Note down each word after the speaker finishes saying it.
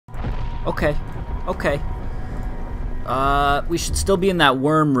Okay. Okay. We should still be in that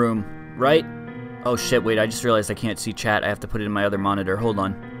worm room, right? Oh shit, wait, I just realized I can't see chat. I have to put it in my other monitor. Hold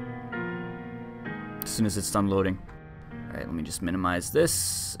on. As soon as it's done loading. Alright, let me just minimize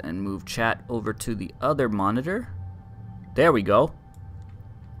this and move chat over to the other monitor. There we go.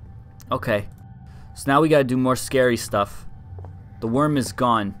 Okay. So now we gotta do more scary stuff. The worm is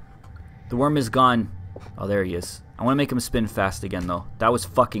gone. The worm is gone. Oh, there he is. I want to make him spin fast again, though. That was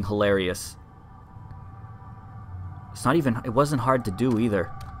fucking hilarious. It's not even... It wasn't hard to do,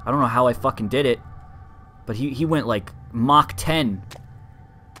 either. I don't know how I fucking did it. But he went, like, Mach 10.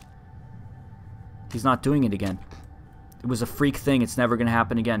 He's not doing it again. It was a freak thing. It's never gonna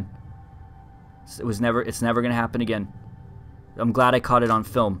happen again. It's never gonna happen again. I'm glad I caught it on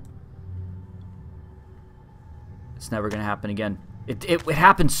film. It's never gonna happen again. It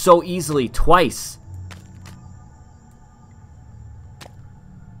happened so easily, twice.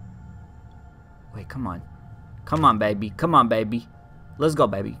 Wait, come on. Come on, baby. Come on, baby. Let's go,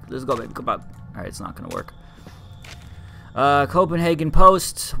 baby. Let's go, baby. Come on. Alright, it's not gonna work. Copenhagen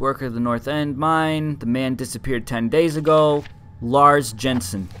Post, worker of the North End mine. The man disappeared 10 days ago. Lars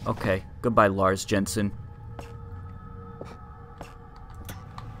Jensen. Okay, goodbye, Lars Jensen.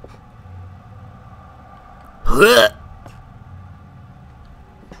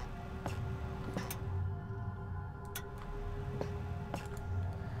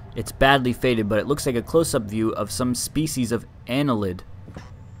 It's badly faded, but it looks like a close-up view of some species of annelid.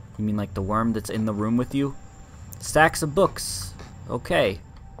 You mean like the worm that's in the room with you? Stacks of books. Okay.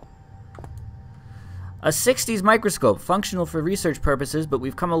 A 60s microscope, functional for research purposes, but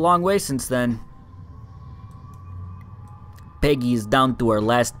we've come a long way since then. Peggy is down to her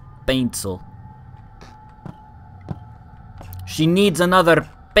last pencil. She needs another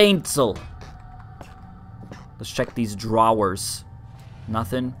pencil. Let's check these drawers.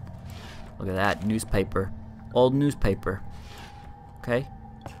 Nothing. Look at that. Newspaper. Old newspaper. Okay.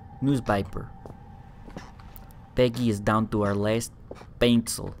 Newspaper. Peggy is down to her last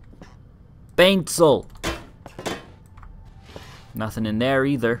pencil. Pencil! Nothing in there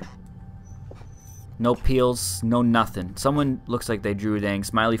either. No peels, no nothing. Someone looks like they drew a dang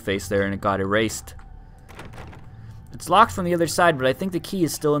smiley face there and it got erased. It's locked from the other side, but I think the key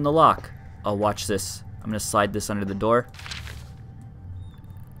is still in the lock. Oh, watch this. I'm gonna slide this under the door.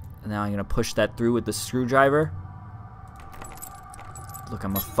 And now I'm gonna push that through with the screwdriver. Look,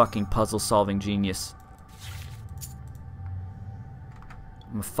 I'm a fucking puzzle-solving genius.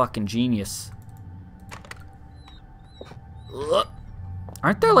 I'm a fucking genius. Ugh.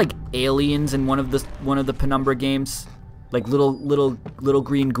 Aren't there like aliens in one of the Penumbra games? Like little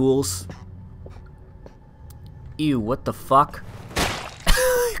green ghouls? Ew, what the fuck?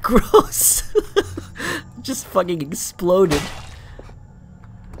 Gross. Just fucking exploded.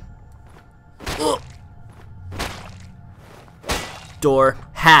 Ugh. Door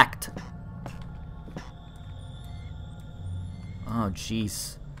hacked. Oh,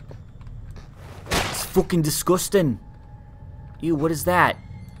 jeez. It's fucking disgusting. Ew, what is that?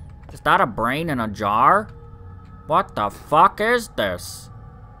 Is that a brain in a jar? What the fuck is this?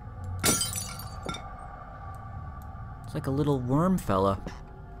 It's like a little worm fella.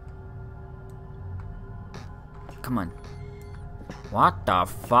 Come on. What the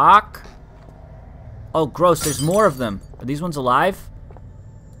fuck? Oh, gross, there's more of them. Are these ones alive?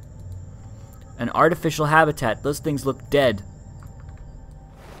 An artificial habitat. Those things look dead.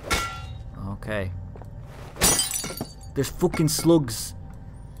 Okay. There's fucking slugs.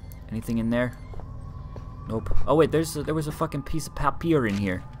 Anything in there? Nope. Oh wait, there was a fucking piece of papier in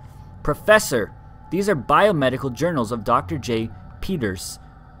here. Professor, these are biomedical journals of Dr. J. Peters.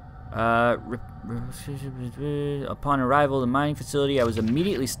 Upon arrival at the mining facility, I was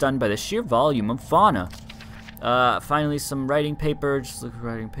immediately stunned by the sheer volume of fauna. Finally, some writing paper. Just look at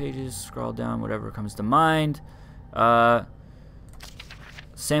writing pages. Scroll down, whatever comes to mind.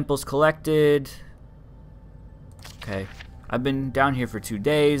 Samples collected. Okay. I've been down here for 2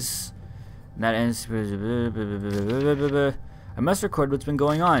 days. And that ends. I must record what's been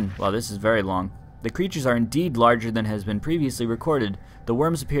going on. Wow, this is very long. The creatures are indeed larger than has been previously recorded. The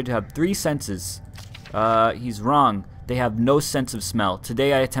worms appear to have 3 senses. He's wrong. They have no sense of smell.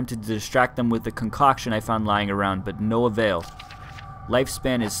 Today I attempted to distract them with the concoction I found lying around, but no avail.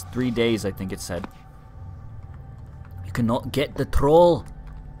 Lifespan is 3 days, I think it said. You cannot get the troll.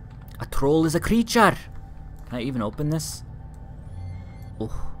 A troll is a creature. Can I even open this?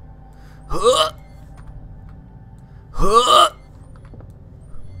 Oh.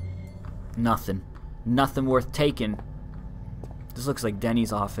 Nothing. Nothing worth taking. This looks like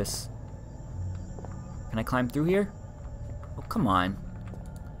Denny's office. Can I climb through here? Oh, come on.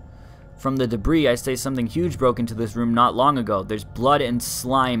 From the debris, I say something huge broke into this room not long ago. There's blood and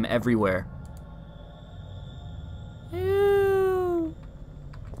slime everywhere. Ew.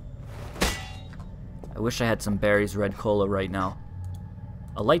 I wish I had some Barry's Red Cola right now.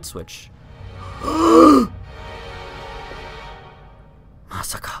 A light switch.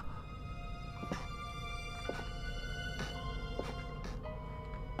 Masaka.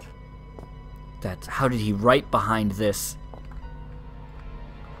 That's... How did he write behind this?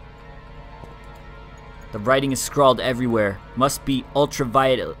 The writing is scrawled everywhere. Must be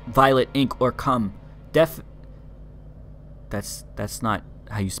ultraviolet ink or cum. That's not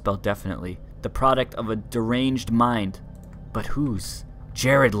how you spell definitely. The product of a deranged mind. But whose?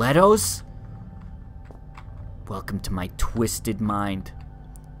 Jared Leto's? Welcome to my twisted mind.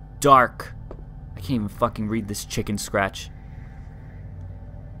 Dark. I can't even fucking read this chicken scratch.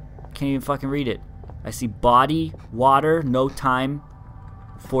 Can't even fucking read it. I see body, water, no time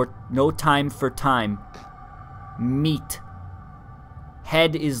for time. Meat.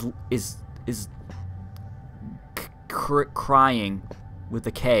 Head is crying with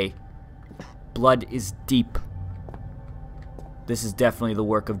a K. Blood is deep. This is definitely the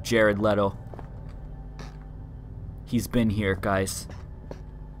work of Jared Leto. He's been here, guys.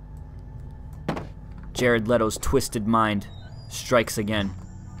 Jared Leto's twisted mind strikes again.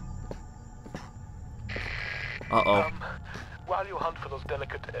 Uh-oh. While you hunt for those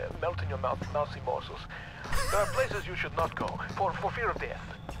delicate, melt-in-your-mouth mousy morsels, there are places you should not go, for fear of death.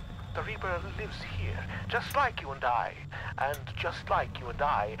 The Reaper lives here, just like you and I. And just like you and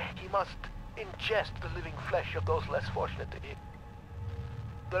I, he must ingest the living flesh of those less fortunate.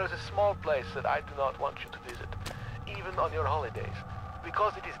 There is a small place that I do not want you to visit, even on your holidays,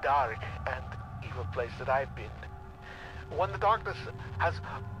 because it is dark and evil place that I've been. When the darkness has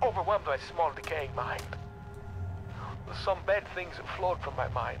overwhelmed my small decaying mind, some bad things flowed from my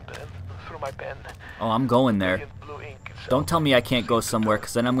mind and through my pen. Oh, I'm going there. Don't tell me I can't go somewhere,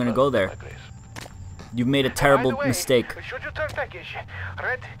 because then I'm going to go there. You've made a terrible mistake. Should you turn packish,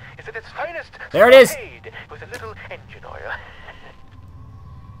 red is at its finest. There it is! With a little engine oil.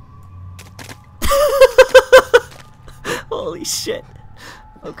 Holy shit.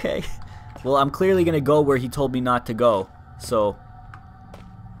 Okay. Well, I'm clearly going to go where he told me not to go. So...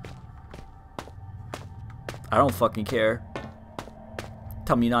 I don't fucking care.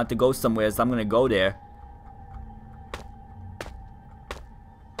 Tell me not to go somewhere, so I'm gonna go there.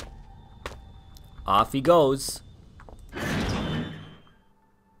 Off he goes.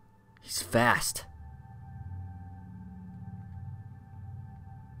 He's fast.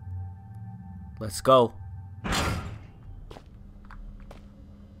 Let's go.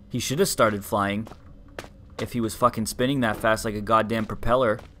 He should have started flying. If he was fucking spinning that fast like a goddamn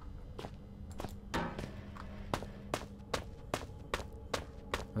propeller.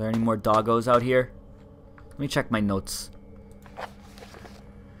 Are there any more doggos out here? Let me check my notes.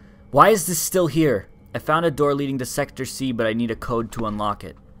 Why is this still here? I found a door leading to Sector C, but I need a code to unlock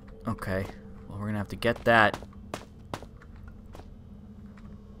it. Okay. Well, we're gonna have to get that.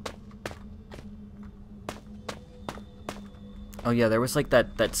 Oh yeah, there was like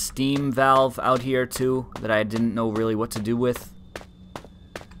that steam valve out here too that I didn't know really what to do with.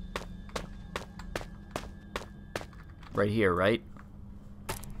 Right here, right?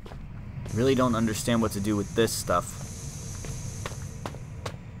 Really don't understand what to do with this stuff.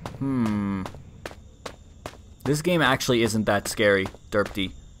 This game actually isn't that scary,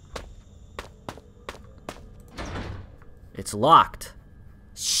 Derpty. It's locked.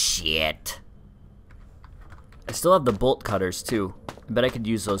 Shit. I still have the bolt cutters too. I bet I could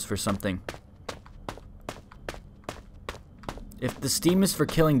use those for something. If the steam is for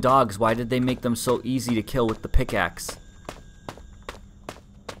killing dogs, why did they make them so easy to kill with the pickaxe?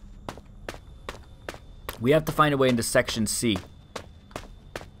 We have to find a way into Section C.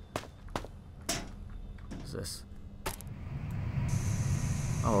 What is this?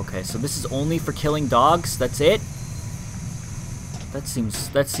 Oh, okay. So this is only for killing dogs? That's it? That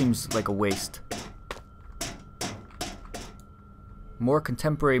seems like a waste. More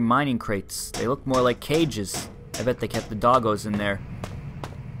contemporary mining crates. They look more like cages. I bet they kept the doggos in there.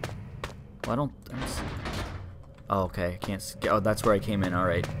 Well, I don't see. Oh, okay. I can't see. Oh, that's where I came in.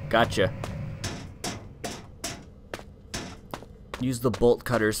 Alright. Gotcha. Use the bolt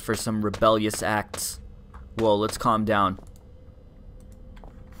cutters for some rebellious acts. Whoa, let's calm down.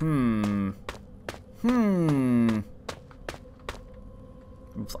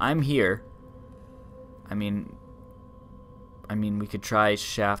 If I'm here. I mean, we could try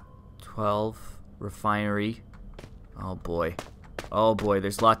Shaft 12 Refinery. Oh boy. Oh boy,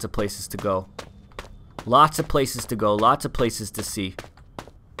 there's lots of places to go. Lots of places to go, lots of places to see.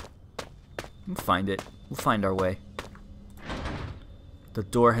 We'll find it. We'll find our way. The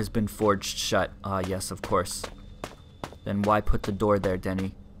door has been forged shut. Ah, yes, of course. Then why put the door there,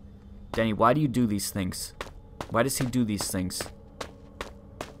 Denny? Denny, why do you do these things? Why does he do these things?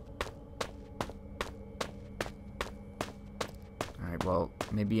 Alright, well,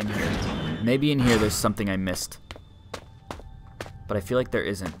 maybe in here. Maybe in here there's something I missed. But I feel like there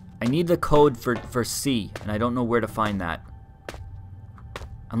isn't. I need the code for C, and I don't know where to find that.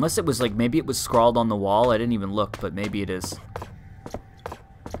 Unless it was like, maybe it was scrawled on the wall. I didn't even look, but maybe it is.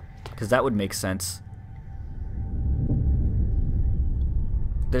 Because that would make sense.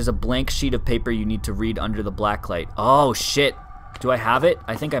 There's a blank sheet of paper you need to read under the black light. Oh, shit. Do I have it?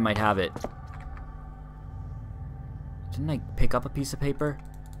 I think I might have it. Didn't I pick up a piece of paper?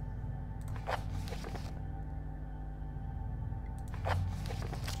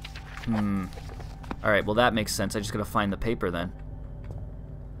 Alright, well that makes sense. I just gotta find the paper then.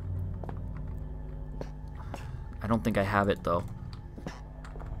 I don't think I have it though.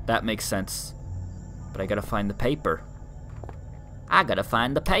 That makes sense. But I gotta find the paper. I gotta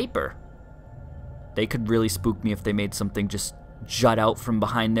find the paper. They could really spook me if they made something just jut out from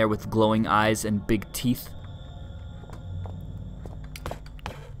behind there with glowing eyes and big teeth.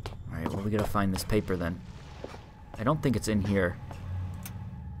 Alright, well we gotta find this paper then. I don't think it's in here.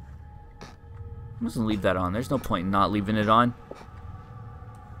 I'm just gonna leave that on. There's no point in not leaving it on.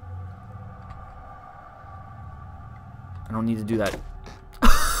 I don't need to do that.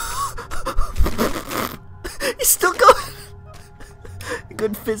 He's still going.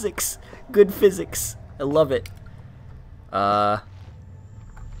 Good physics. Good physics. I love it. Yeah,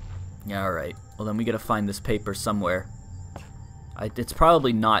 alright. Well, then we gotta find this paper somewhere. It's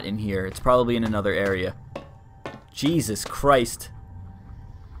probably not in here. It's probably in another area. Jesus Christ.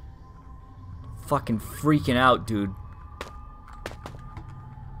 Fucking freaking out, dude.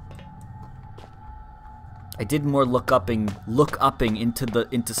 I did more look-upping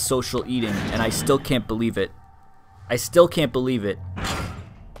into social eating, and I still can't believe it. I still can't believe it.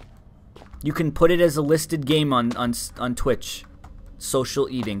 You can put it as a listed game on Twitch. Social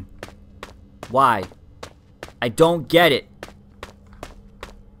eating. Why? I don't get it.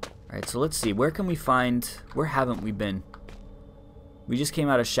 Alright, so let's see. Where can we find... Where haven't we been? We just came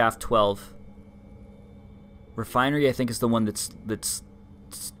out of Shaft 12. Refinery, I think, is the one that's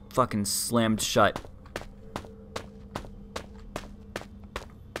fucking slammed shut.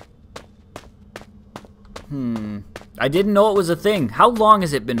 I didn't know it was a thing. How long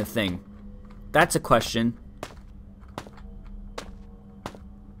has it been a thing? That's a question.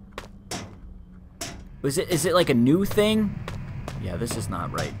 Is it like a new thing? Yeah, this is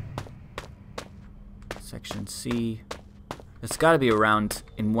not right. Section C. It's got to be around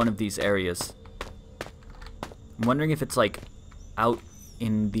in one of these areas. I'm wondering if it's like out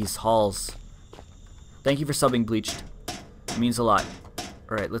in these halls. Thank you for subbing, Bleached. It means a lot.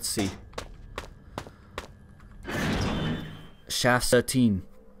 Alright, let's see. Shaft 13.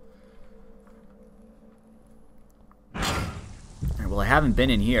 Alright, well I haven't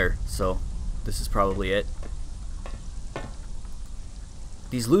been in here, so this is probably it.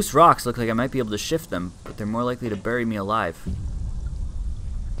 These loose rocks look like I might be able to shift them, but they're more likely to bury me alive.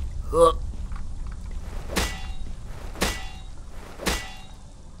 Ugh.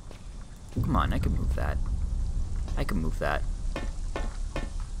 Come on, I can move that. I can move that.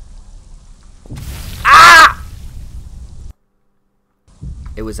 Ah!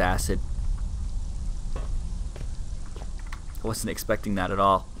 It was acid. I wasn't expecting that at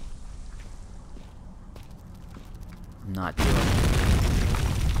all. I'm not doing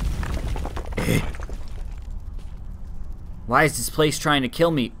it. Why is this place trying to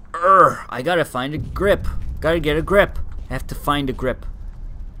kill me? I gotta find a grip. Gotta get a grip. I have to find a grip.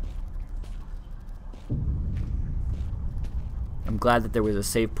 I'm glad that there was a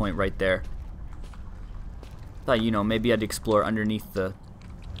save point right there. Thought, you know, maybe I'd explore underneath the...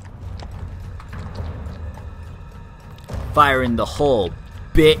 Fire in the hole,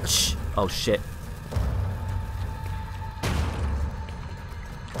 bitch! Oh, shit.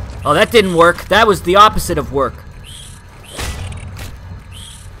 Oh, that didn't work. That was the opposite of work.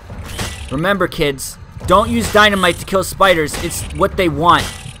 Remember, kids, don't use dynamite to kill spiders. It's what they want.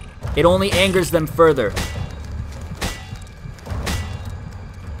 It only angers them further.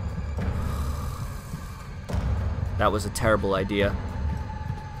 That was a terrible idea.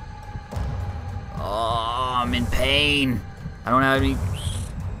 Oh, I'm in pain. I don't have any...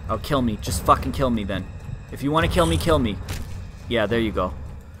 Oh, kill me. Just fucking kill me then. If you want to kill me, kill me. Yeah, there you go.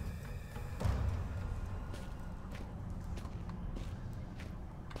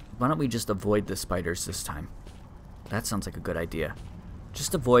 Why don't we just avoid the spiders this time? That sounds like a good idea.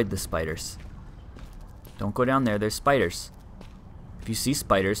 Just avoid the spiders. Don't go down there. There's spiders. If you see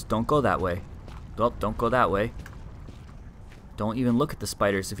spiders, don't go that way. Well, don't go that way. Don't even look at the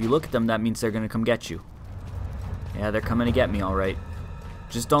spiders. If you look at them, that means they're going to come get you. Yeah, they're coming to get me, all right.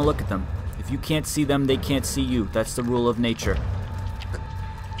 Just don't look at them. If you can't see them, they can't see you. That's the rule of nature.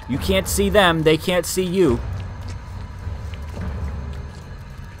 You can't see them, they can't see you.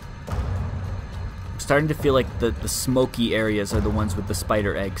 I'm starting to feel like the smoky areas are the ones with the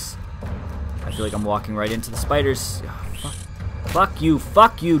spider eggs. I feel like I'm walking right into the spiders. Oh,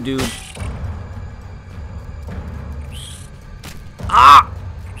 fuck you, dude. Ah!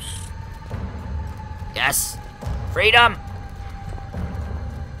 Yes! Freedom!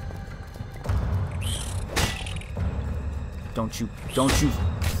 Don't you,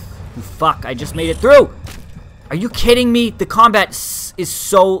 you fuck, I just made it through! Are you kidding me? The combat is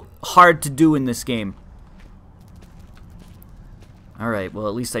so hard to do in this game. Alright, well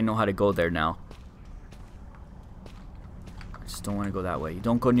at least I know how to go there now. I just don't want to go that way. You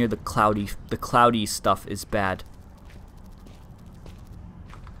don't go near the cloudy stuff is bad.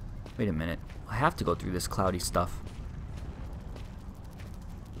 Wait a minute. I have to go through this cloudy stuff.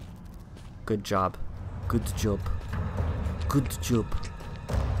 Good job. Good job. Good job.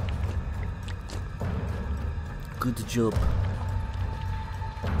 Good job.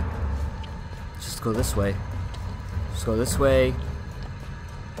 Just go this way. Just go this way.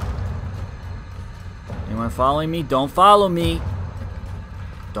 Anyone following me? Don't follow me.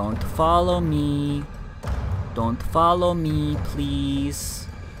 Don't follow me. Don't follow me, please.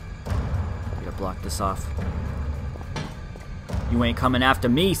 I gotta block this off. You ain't coming after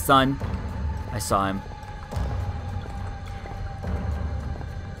me, son. I saw him.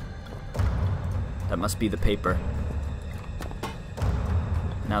 That must be the paper.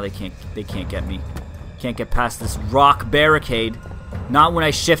 Now they can't get me. Can't get past this rock barricade. Not when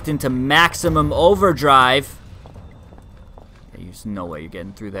I shift into maximum overdrive. Yeah, there's no way you're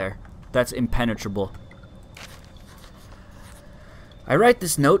getting through there. That's impenetrable. I write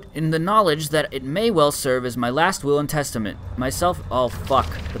this note in the knowledge that it may well serve as my last will and testament. Myself... Oh, fuck.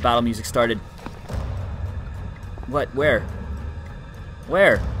 The battle music started. What? Where?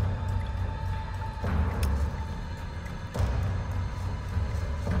 Where?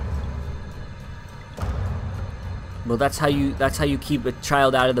 Well, that's how you keep a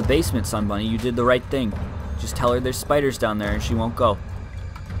child out of the basement, Sun Bunny. You did the right thing. Just tell her there's spiders down there and she won't go.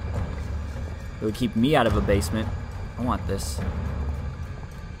 It would keep me out of a basement. I want this.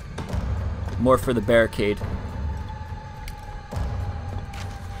 More for the barricade.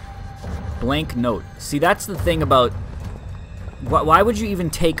 Blank note. See, that's the thing about... Why would you even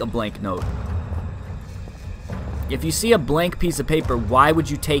take a blank note? If you see a blank piece of paper, why would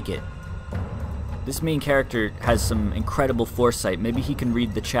you take it? This main character has some incredible foresight. Maybe he can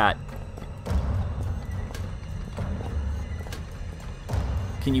read the chat.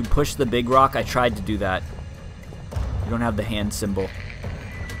 Can you push the big rock? I tried to do that. You don't have the hand symbol.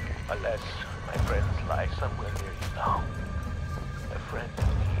 Unless my friends lie somewhere near you now. A friend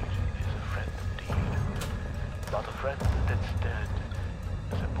indeed is a friend indeed. Not a friend that's dead,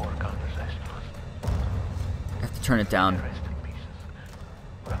 as a poor conversationalist. I have to turn it down. Rest in pieces,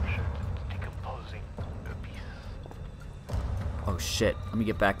 ruptured, decomposing pieces. Oh shit, let me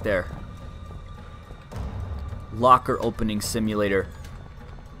get back there. Locker opening simulator.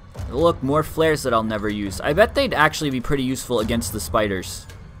 Look, more flares that I'll never use. I bet they'd actually be pretty useful against the spiders.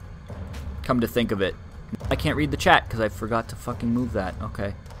 Come to think of it. I can't read the chat because I forgot to fucking move that.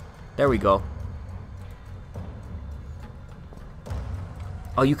 Okay. There we go.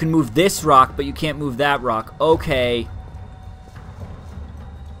 Oh, you can move this rock, but you can't move that rock. Okay.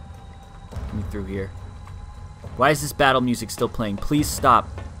 Get me through here. Why is this battle music still playing? Please stop.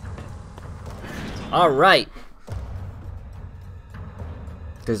 Alright.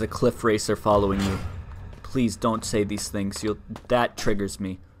 There's a cliff racer following you. Please don't say these things. That triggers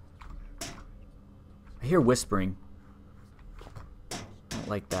me. I hear whispering. I don't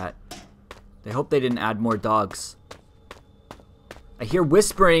like that. I hope they didn't add more dogs. I hear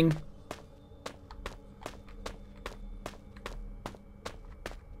whispering.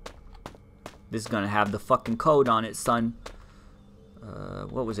 This is gonna have the fucking code on it, son.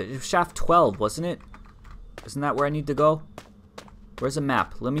 What was it? It was shaft 12, wasn't it? Isn't that where I need to go? Where's a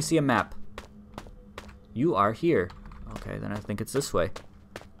map? Let me see a map. You are here. Okay, then I think it's this way.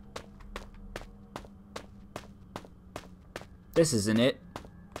 This isn't it.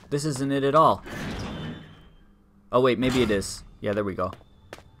 This isn't it at all. Oh wait, maybe it is. Yeah, there we go.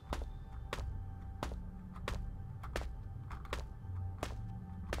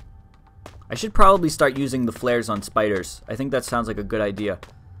 I should probably start using the flares on spiders. I think that sounds like a good idea.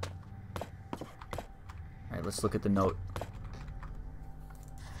 Alright, let's look at the note.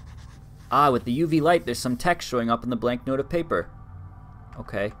 Ah, with the UV light, there's some text showing up in the blank note of paper.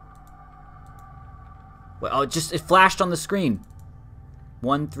 Okay. Well, oh, it flashed on the screen.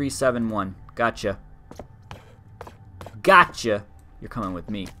 1371. Gotcha. Gotcha! You're coming with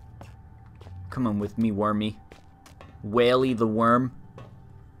me. Coming with me, Wormy. Whaley the Worm.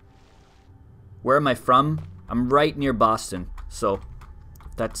 Where am I from? I'm right near Boston, so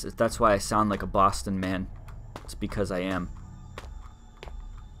that's why I sound like a Boston man. It's because I am.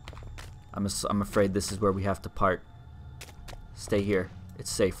 I'm afraid this is where we have to part. Stay here.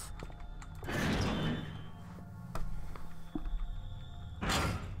 It's safe.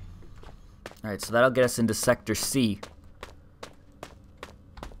 Alright, so that'll get us into Sector C.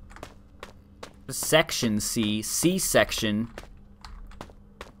 Section C. C section.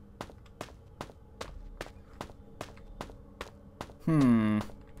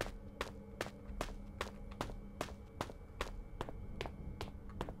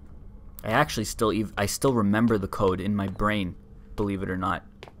 I still remember the code in my brain, believe it or not.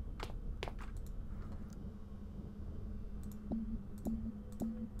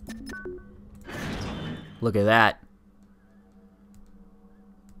 Look at that.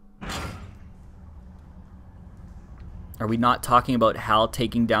 Are we not talking about Hal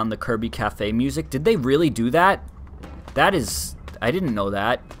taking down the Kirby Cafe music? Did they really do that? That is... I didn't know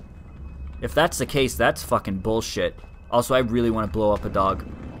that. If that's the case, that's fucking bullshit. Also, I really want to blow up a dog.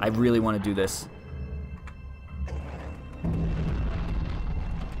 I really want to do this.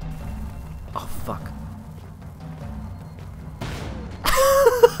 Oh, fuck.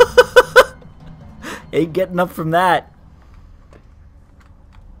 Ain't getting up from that.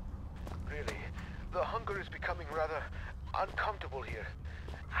 Really, the hunger is becoming rather uncomfortable here.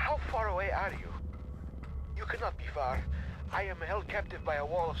 How far away are you? You cannot be far. I am held captive by a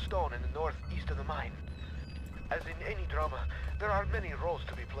wall of stone in the northeast of the mine. As in any drama, there are many roles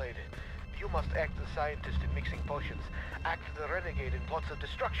to be played. You must act the scientist in mixing potions, act the renegade in plots of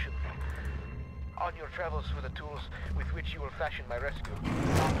destruction. On your travels for the tools with which you will fashion my rescue,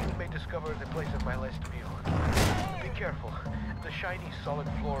 you may discover the place of my last meal. Be careful. The shiny, solid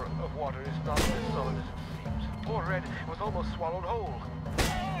floor of water is not as solid as it seems. Poor Red was almost swallowed whole.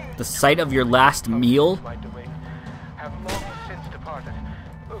 The site of your last meal? My domain have long since departed,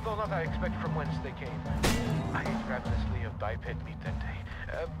 though not I expect from whence they came. I ate ravenously of biped meat that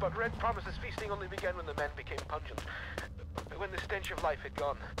day, but Red promises feasting only began when the man became pungent, when the stench of life had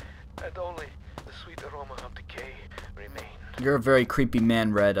gone, and only the sweet aroma of decay remained. You're a very creepy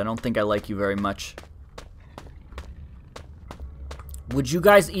man, Red. I don't think I like you very much. Would you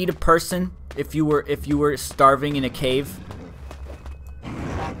guys eat a person if you were starving in a cave?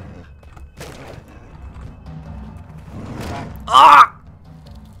 Ah!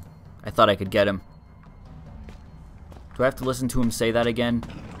 I thought I could get him. Do I have to listen to him say that again?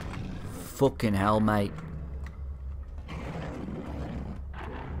 Fucking hell, mate.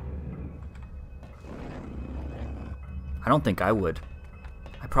 I don't think I would.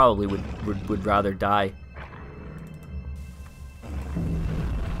 I probably would rather die.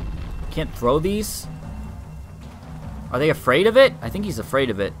 Can't throw these? Are they afraid of it? I think he's afraid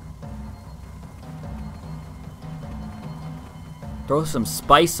of it. Throw some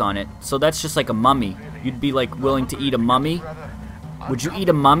spice on it. So that's just like a mummy. You'd be like willing to eat a mummy? Would you eat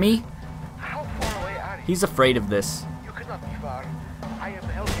a mummy? He's afraid of this. You cannot be far. I am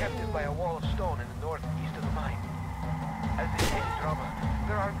held captive by a wall of stone in the northeast of the mine. As in any drama,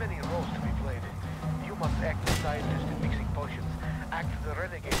 there are many roles to be played. You must act the scientist in mixing potions, act the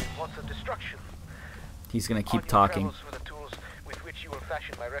renegade in plots of destruction. He's gonna keep talking. On your travels for the tools with which you will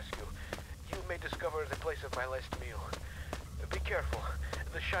fashion my rescue, you may discover the place of my last meal. Be careful.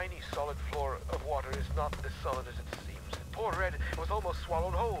 The shiny, solid floor of water is not as solid as it seems. Poor Red was almost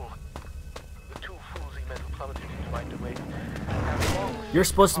swallowed whole. The two foolsy men who plummeted into my domain have long... You're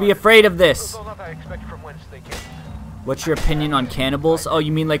supposed to be afraid of this. Though not I expect from whence they came. What's your opinion on cannibals? Oh,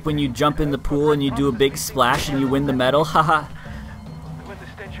 you mean like when you jump in the pool and you do a big splash and you win the medal? Haha. When the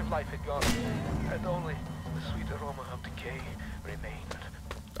stench of life had gone, and only the sweet aroma of decay remained.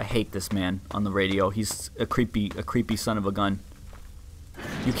 I hate this man on the radio. He's a creepy son of a gun.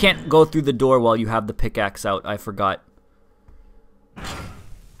 You can't go through the door while you have the pickaxe out. I forgot.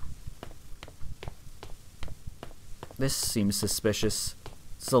 This seems suspicious.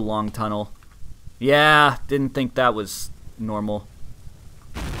 It's a long tunnel. Yeah, didn't think that was normal.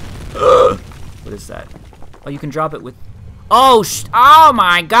 What is that? Oh, you can drop it with... Oh, oh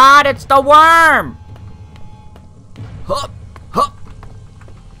my god, it's the worm! Hup, hup,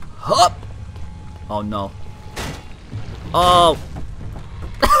 hup! Oh no. Oh.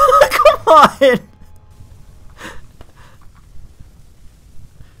 Come on!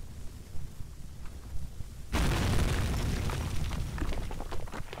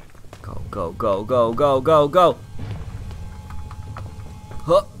 Go, go, go, go, go.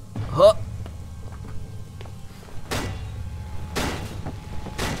 Huh, huh.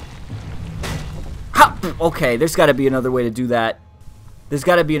 Ha! Okay, there's got to be another way to do that. There's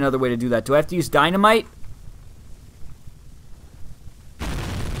got to be another way to do that. Do I have to use dynamite?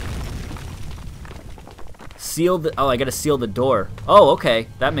 Seal the... Oh, I gotta seal the door. Oh, okay.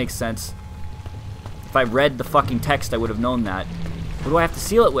 That makes sense. If I read the fucking text, I would have known that. What do I have to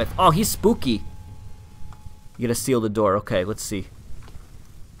seal it with? Oh, he's spooky. You gotta seal the door. Okay, let's see.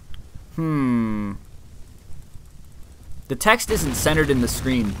 The text isn't centered in the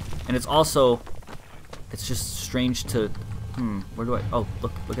screen. And it's also... It's just strange to... Where do I... Oh,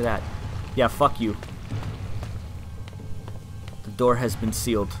 look at that. Yeah, fuck you. The door has been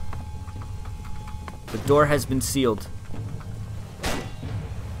sealed. The door has been sealed.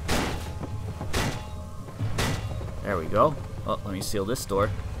 There we go. Oh, let me seal this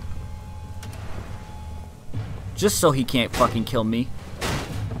door. Just so he can't fucking kill me.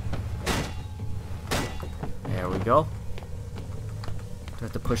 There we go. Do I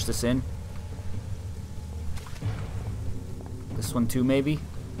have to push this in? This one too, maybe?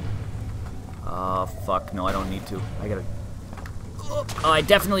 Oh, fuck. No, I don't need to. I gotta... Oh, I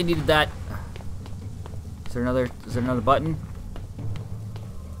definitely needed that. Is there another button?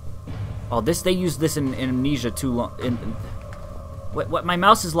 Oh, they used this in Amnesia too long. What? My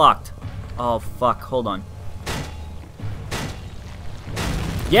mouse is locked. Oh, fuck. Hold on.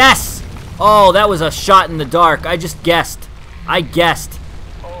 Yes! Oh, that was a shot in the dark. I just guessed. I guessed.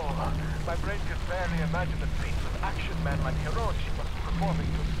 Oh, my brain can barely imagine the feats of action man like Hiroshi must be performing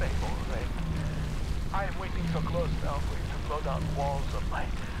to save all right. I am waiting so close now for you to blow down walls of my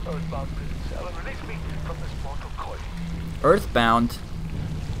earthbound prison cell and release me from this mortal coil. Earthbound?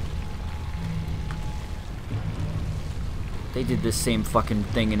 They did this same fucking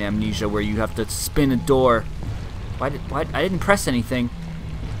thing in Amnesia where you have to spin a door. Why? I didn't press anything.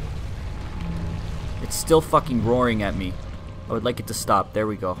 It's still fucking roaring at me. I would like it to stop. There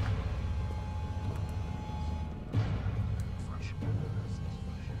we go.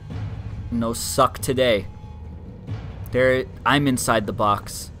 No suck today. There, I'm inside the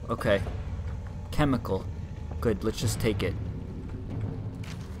box. Okay. Chemical. Good, let's just take it.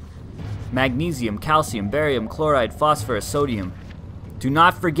 Magnesium, calcium, barium, chloride, phosphorus, sodium. Do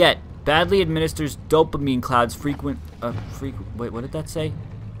not forget, badly administers dopamine clouds frequent... wait, what did that say?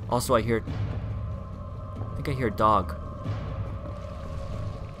 Also, I think I hear dog.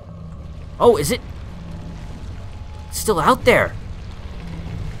 Oh, is it? It's still out there.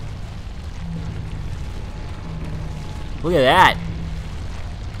 Look at that.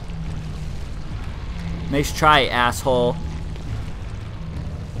 Nice try, asshole.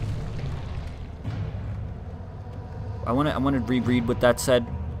 I wanna reread what that said.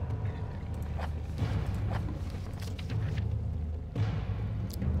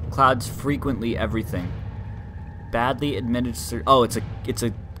 Clouds frequently everything. Badly administered. Oh, it's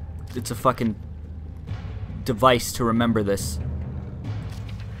a fucking device to remember this.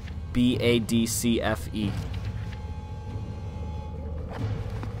 BADCFE.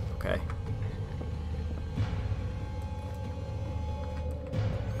 Okay.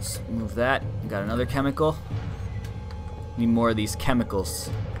 Let's move that. Got another chemical. Need more of these chemicals.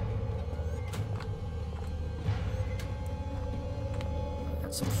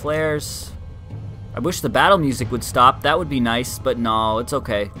 Got some flares. I wish the battle music would stop. That would be nice, but no, it's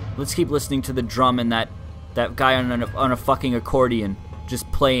okay. Let's keep listening to the drum and that guy on a fucking accordion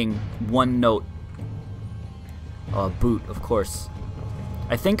just playing one note. Oh, a boot, of course.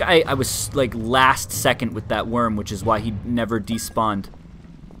 I think I was like last second with that worm, which is why he never despawned.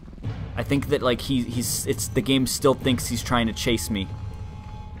 I think that like the game still thinks he's trying to chase me.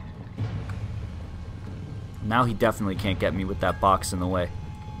 Now he definitely can't get me with that box in the way.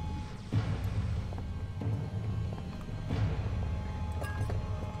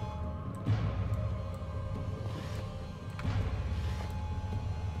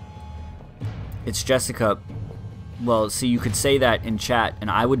 It's Jessica. Well, see, you could say that in chat, and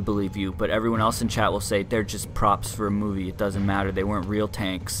I would believe you, but everyone else in chat will say they're just props for a movie. It doesn't matter. They weren't real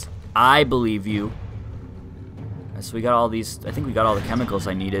tanks. I believe you. So we got all these... I think we got all the chemicals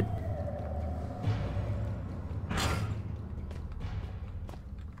I needed.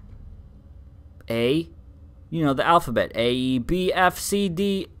 A? You know, the alphabet. A, E, B, F, C,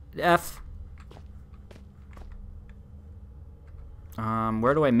 D, F.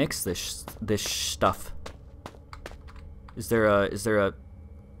 Where do I mix this stuff? Is there a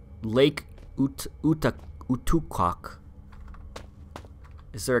Lake Utukok?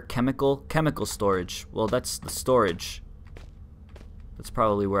 Is there a chemical storage? Well, that's the storage. That's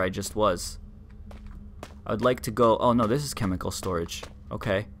probably where I just was. I would like to go... Oh, no, this is chemical storage.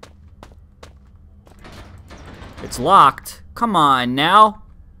 Okay. It's locked. Come on, now.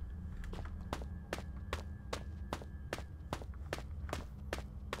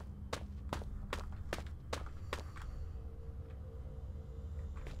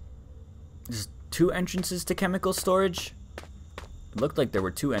 There's 2 entrances to chemical storage? It looked like there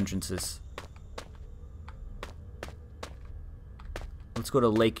were 2 entrances. Let's go to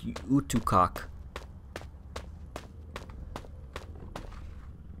Lake Utukak.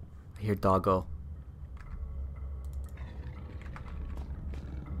 I hear doggo.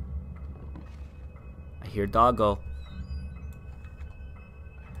 I hear doggo.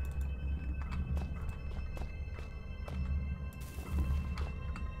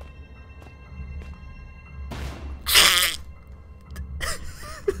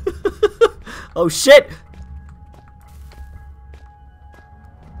 Oh shit!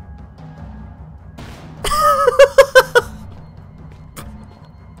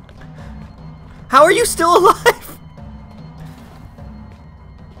 How are you still alive?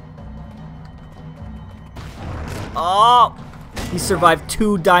 Oh! He survived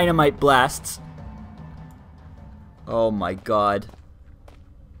 2 dynamite blasts. Oh my god.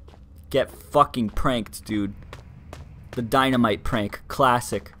 Get fucking pranked, dude. The dynamite prank.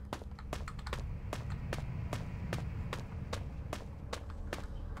 Classic.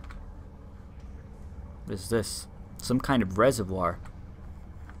 What is this? Some kind of reservoir.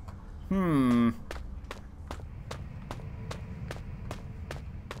 Hmm.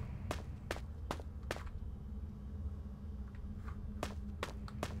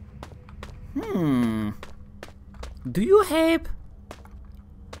 Do you have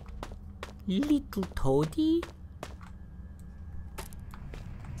little toady?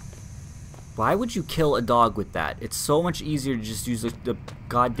 Why would you kill a dog with that? It's so much easier to just use the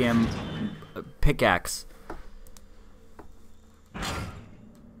goddamn pickaxe.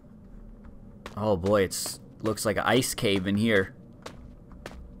 Oh boy, looks like an ice cave in here.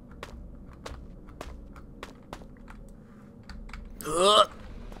 Ugh.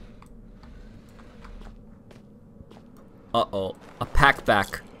 Uh-oh. A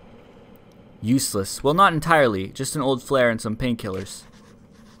packback. Useless. Well, not entirely. Just an old flare and some painkillers.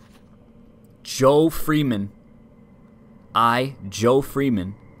 Joe Freeman. I, Joe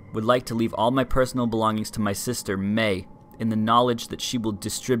Freeman, would like to leave all my personal belongings to my sister, May, in the knowledge that she will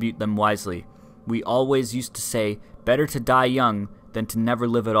distribute them wisely. We always used to say, better to die young than to never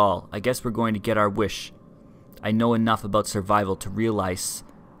live at all. I guess we're going to get our wish. I know enough about survival to realize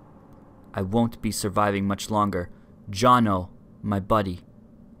I won't be surviving much longer. Jono, my buddy.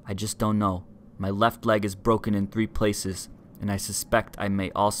 I just don't know. My left leg is broken in 3 places, and I suspect I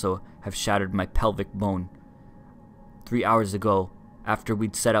may also have shattered my pelvic bone. 3 hours ago, after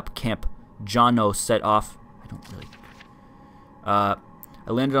we'd set up camp, Jono set off... I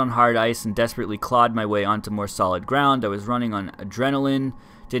landed on hard ice and desperately clawed my way onto more solid ground. I was running on adrenaline,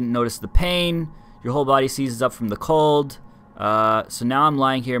 didn't notice the pain. Your whole body seizes up from the cold. So now I'm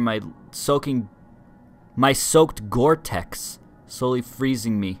lying here, my soaked Gore-Tex slowly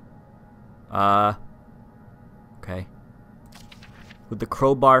freezing me. Okay. With the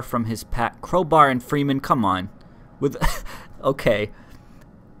crowbar from his pack. Crowbar and Freeman, come on. Okay.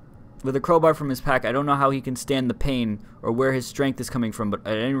 With a crowbar from his pack, I don't know how he can stand the pain or where his strength is coming from, but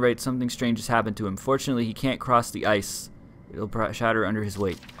at any rate, something strange has happened to him. Fortunately, he can't cross the ice. It'll shatter under his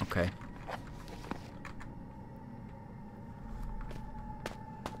weight. Okay.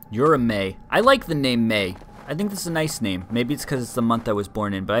 You're a May. I like the name May. I think this is a nice name. Maybe it's because it's the month I was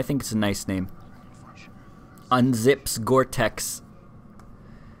born in, but I think it's a nice name. Unzips Gore-Tex.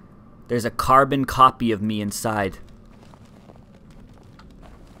 There's a carbon copy of me inside.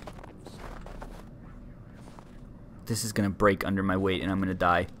 This is gonna break under my weight and I'm gonna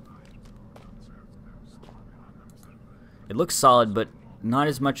die. It looks solid, but not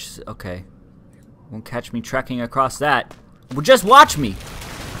as much. Okay. Won't catch me trekking across that. Well, just watch me!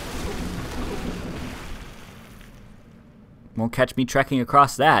 Won't catch me trekking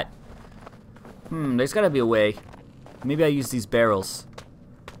across that. There's gotta be a way. Maybe I use these barrels.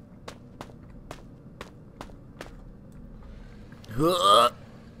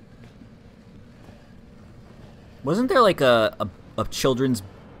 Wasn't there like a children's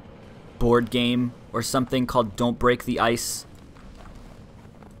board game or something called Don't Break the Ice?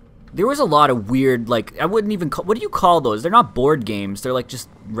 There was a lot of weird, like, I wouldn't even call, what do you call those? They're not board games. They're like just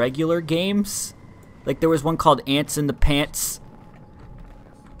regular games. Like there was one called Ants in the Pants.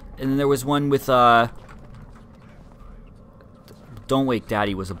 And then there was one with, Don't Wake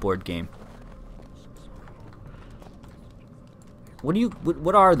Daddy was a board game.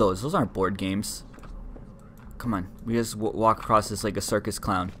 What are those? Those aren't board games. Come on. We just walk across this like a circus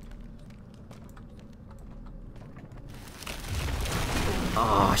clown.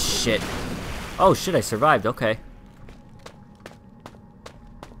 Oh, shit. Oh, shit, I survived. Okay.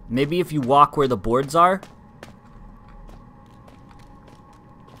 Maybe if you walk where the boards are?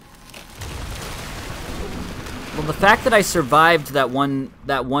 Well, the fact that I survived that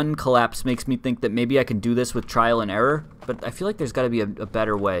one collapse makes me think that maybe I can do this with trial and error, but I feel like there's got to be a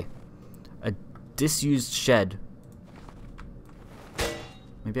better way. A disused shed.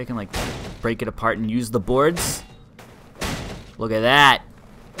 Maybe I can, like, break it apart and use the boards? Look at that.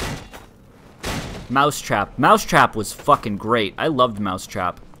 Mousetrap. Mousetrap was fucking great. I loved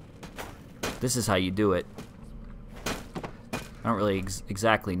Mousetrap. This is how you do it. I don't really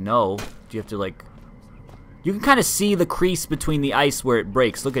exactly know. Do you have to, like... You can kind of see the crease between the ice where it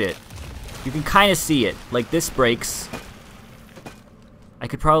breaks. Look at it. You can kind of see it. Like, this breaks. I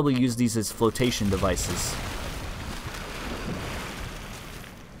could probably use these as flotation devices.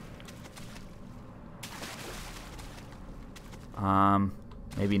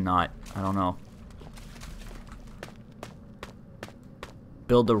 Maybe not. I don't know.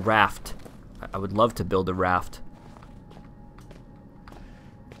 Build a raft. I would love to build a raft.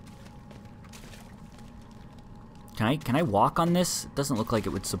 Can I walk on this? It doesn't look like it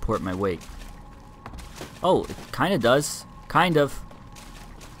would support my weight. Oh, it kind of does. Kind of.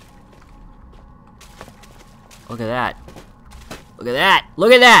 Look at that. Look at that.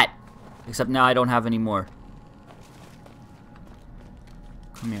 Look at that! Except now I don't have any more.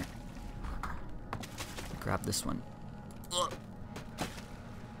 Come here. Grab this one. Ugh.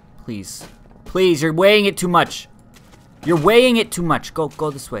 Please. Please, you're weighing it too much. You're weighing it too much. Go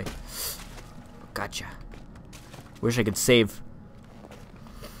this way. Gotcha. Wish I could save.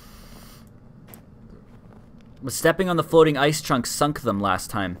 But stepping on the floating ice chunks sunk them last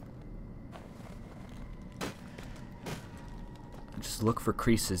time. Just look for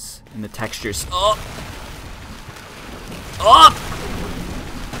creases in the textures. Oh! Oh!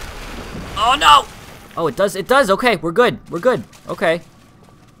 Oh no! Oh, it does. It does. Okay, we're good. We're good. Okay.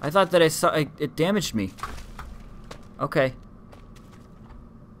 I thought that I saw it damaged me. Okay.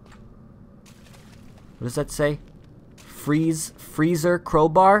 What does that say? Freezer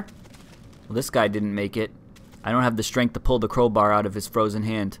crowbar? Well, this guy didn't make it. I don't have the strength to pull the crowbar out of his frozen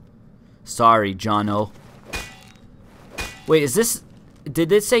hand. Sorry, Jono. Wait, is this...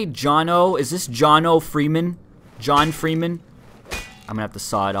 Did it say Jono? Is this Jono Freeman? John Freeman? I'm gonna have to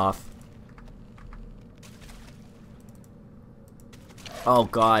saw it off. Oh,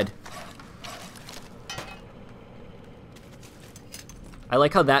 God. I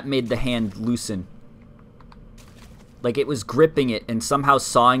like how that made the hand loosen. Like it was gripping it, and somehow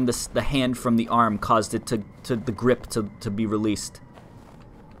sawing the hand from the arm caused it the grip to be released.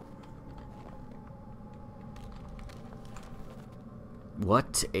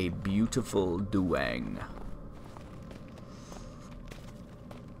 What a beautiful duang.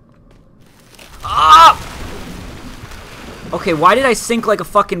 Ah! Okay, why did I sink like a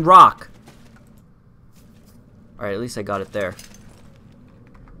fucking rock? Alright, at least I got it there.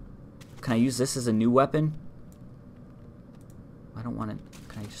 Can I use this as a new weapon? I don't want to...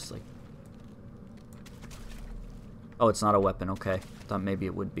 Can I just, like... Oh, it's not a weapon. Okay. Thought maybe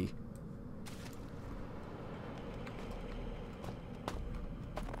it would be.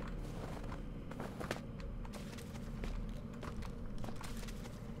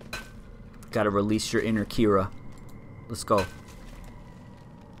 Gotta release your inner Kira. Let's go.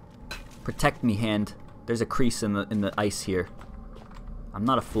 Protect me, hand. There's a crease in the ice here. I'm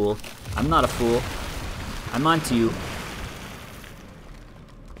not a fool. I'm not a fool. I'm onto you.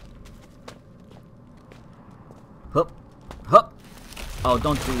 Hup. Hup. Oh,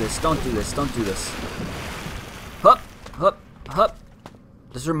 don't do this. Don't do this. Don't do this. Hup. Hup. Hup.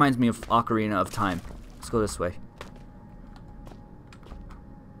 This reminds me of Ocarina of Time. Let's go this way.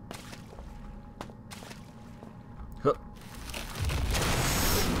 Hup.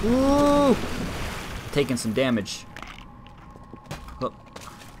 Ooh! Taking some damage. Hup.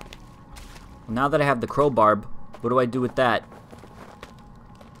 Now that I have the crowbar, what do I do with that?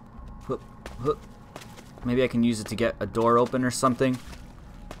 Hup. Hup. Maybe I can use it to get a door open or something.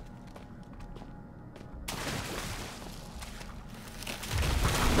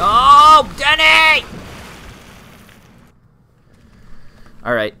 No, Denny!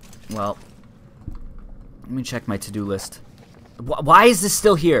 Alright, well. Let me check my to-do list. Why is this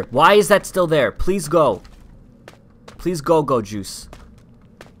still here? Why is that still there? Please go. Please go, Juice.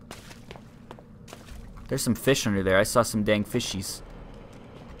 There's some fish under there. I saw some dang fishies.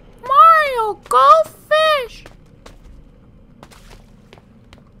 Mario, go fish!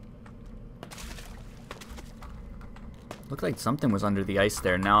 looked like something was under the ice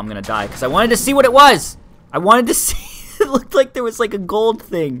there. Now I'm gonna die because I wanted to see what it was. I wanted to see. It looked like there was like a gold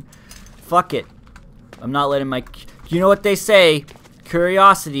thing. Fuck it. I'm not letting my... You know what they say?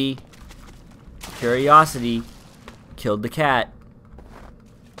 Curiosity killed the cat.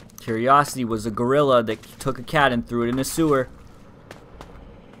 Curiosity was a gorilla that took a cat and threw it in a sewer.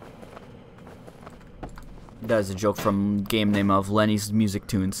 That is a joke from a game name of Lenny's Music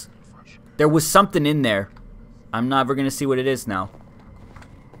Tunes. There was something in there. I'm never gonna see what it is now.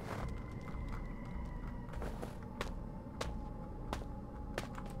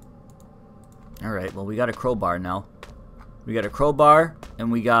 Alright, well we got a crowbar now. We got a crowbar and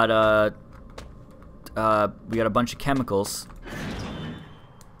we got a bunch of chemicals.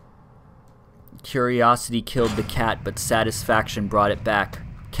 Curiosity killed the cat, but satisfaction brought it back.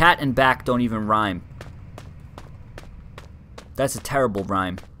 Cat and back don't even rhyme. That's a terrible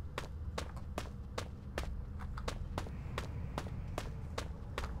rhyme.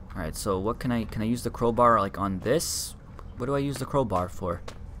 Alright, so what can I use the crowbar like on this? What do I use the crowbar for?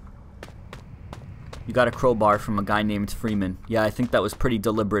 You got a crowbar from a guy named Freeman. Yeah, I think that was pretty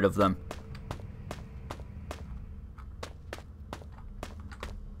deliberate of them.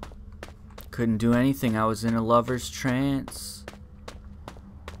 Couldn't do anything. I was in a lover's trance.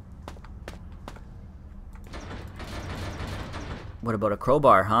 What about a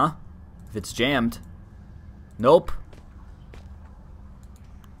crowbar, huh? If it's jammed. Nope.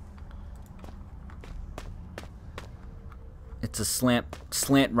 It's a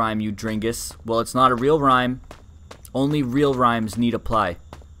slant rhyme, you dringus. Well, it's not a real rhyme. Only real rhymes need apply.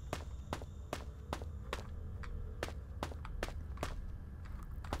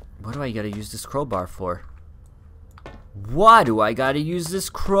 What do I gotta use this crowbar for? What do I gotta use this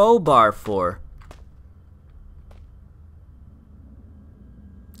crowbar for?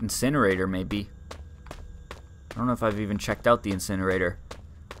 Incinerator, maybe. I don't know if I've even checked out the incinerator.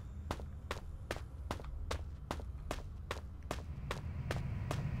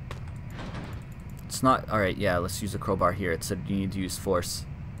 It's not... Alright, yeah, let's use the crowbar here. It said you need to use force.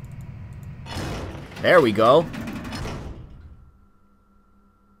 There we go.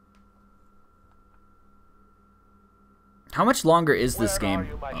 How much longer is this game? Where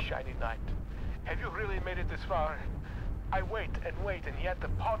are you, my shiny knight? Have you really made it this far? I wait, and yet the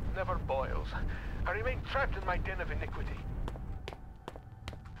pot never boils. I remain trapped in my den of iniquity.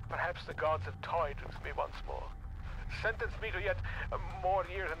 Perhaps the gods have toyed with me once more. Sentence me to yet more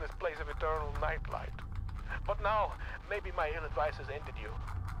years in this place of eternal nightlight. But now, maybe my ill advice has ended you.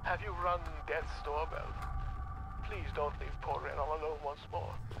 Have you run death's doorbell? Please don't leave poor Red all alone once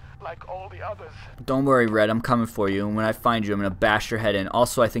more, like all the others. Don't worry, Red, I'm coming for you, and when I find you, I'm gonna bash your head in.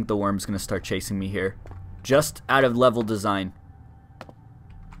 Also, I think the worm's gonna start chasing me here. Just out of level design.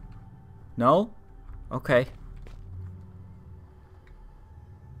 No? Okay.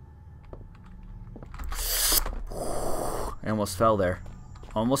 I almost fell there.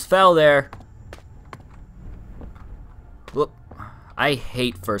 Almost fell there. Whoop. I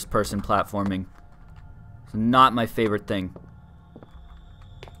hate first-person platforming. It's not my favorite thing.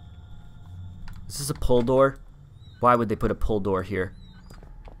 Is this a pull door? Why would they put a pull door here?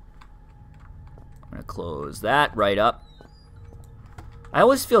 I'm gonna close that right up. I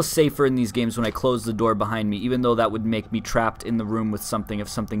always feel safer in these games when I close the door behind me, even though that would make me trapped in the room with something if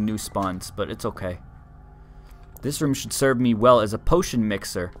something new spawns, but it's okay. This room should serve me well as a potion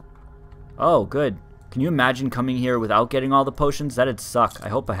mixer. Oh, good. Can you imagine coming here without getting all the potions? That'd suck. I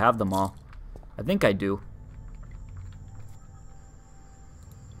hope I have them all. I think I do.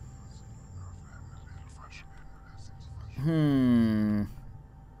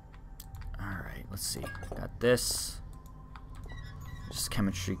 Alright, let's see. Got this. Just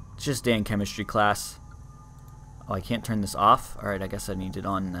chemistry. Just day in chemistry class. Oh, I can't turn this off? Alright, I guess I need it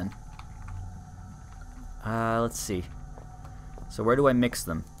on then. Let's see. So where do I mix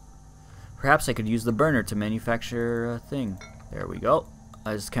them? Perhaps I could use the burner to manufacture a thing. There we go.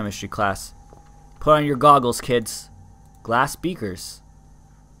 This is chemistry class. Put on your goggles, kids. Glass beakers.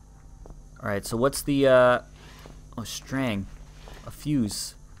 Alright, so what's the, oh, strang. A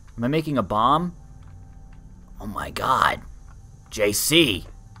fuse. Am I making a bomb? Oh my god. JC.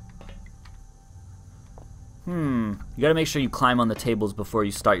 You gotta make sure you climb on the tables before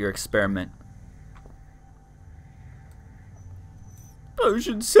you start your experiment.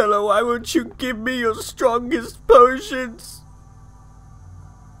 Potion seller, why won't you give me your strongest potions?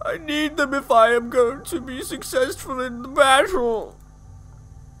 I need them if I am going to be successful in the battle.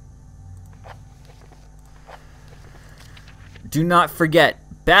 Do not forget,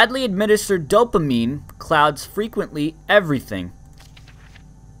 badly administered dopamine clouds frequently everything.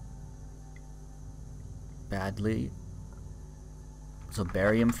 Badly So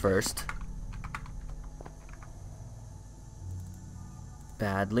barium first.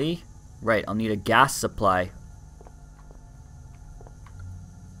 Badly. Right, I'll need a gas supply.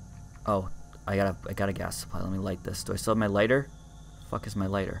 Oh, I got a gas supply. Let me light this. Do I still have my lighter? Fuck is my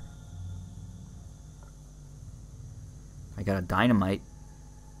lighter? I got a dynamite.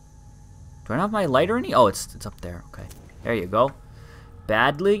 Do I not have my lighter any? Oh, it's up there. Okay. There you go.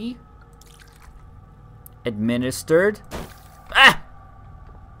 Badly administered. Ah!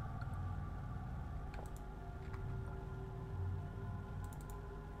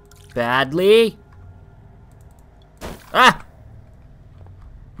 Badly. Ah!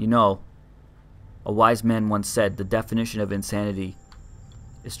 You know, a wise man once said the definition of insanity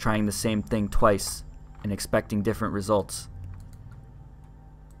is trying the same thing twice and expecting different results.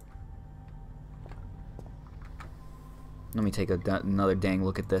 Let me take another dang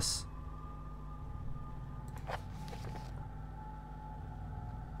look at this.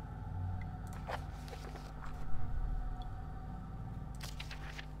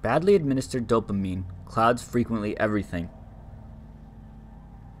 Badly administered dopamine clouds frequently everything.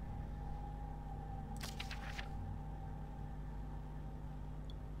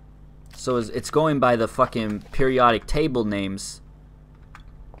 So it's going by the fucking periodic table names.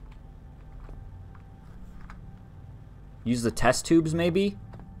 Use the test tubes, maybe?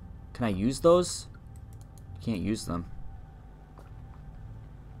 Can I use those? Can't use them.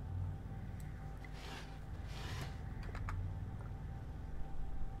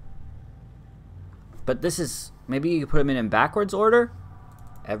 But this is... Maybe you could put them in backwards order?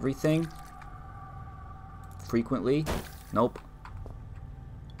 Everything. Frequently. Nope.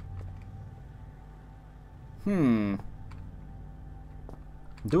 I'm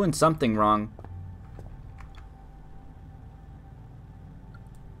doing something wrong.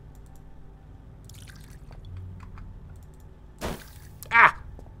 Ah!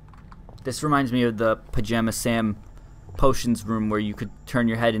 This reminds me of the Pajama Sam potions room where you could turn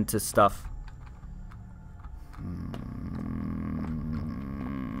your head into stuff.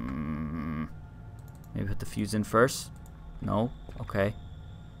 Maybe put the fuse in first? No? Okay.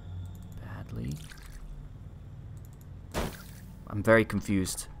 Badly. I'm very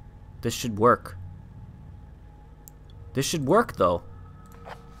confused. This should work. This should work, though.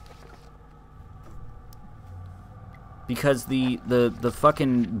 Because the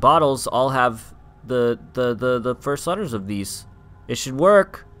fucking bottles all have the first letters of these. It should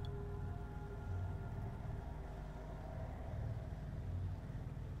work.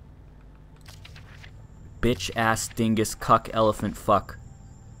 Bitch ass dingus cuck elephant fuck.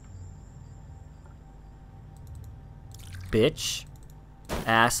 Bitch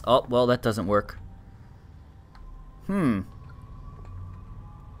ass. Oh, well, that doesn't work. Well,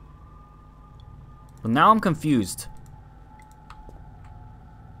 now I'm confused.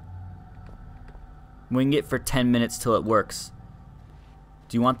 Wing it for 10 minutes till it works.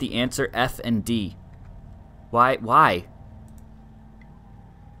 Do you want the answer F and D? Why?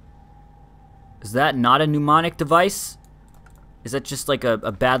 Is that not a mnemonic device? Is that just like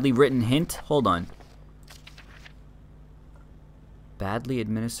a badly written hint? Hold on. Badly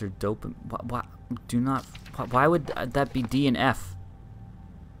administered dopamine. Why would that be D and F?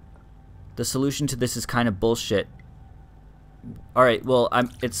 The solution to this is kind of bullshit. Alright, well,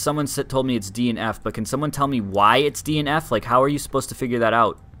 someone told me it's D and F, but can someone tell me why it's D and F? Like, how are you supposed to figure that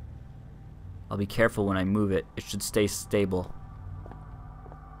out? I'll be careful when I move it. It should stay stable.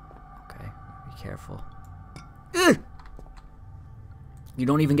 Okay, be careful. Ugh! You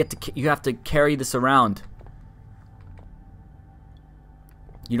don't even get to... You have to carry this around.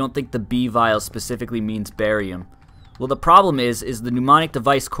 You don't think the B vial specifically means barium. Well, the problem is the mnemonic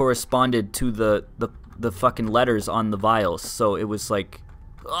device corresponded to the fucking letters on the vials, so it was like...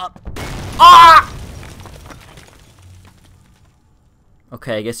 Ah!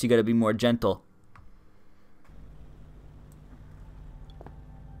 Okay, I guess you gotta be more gentle.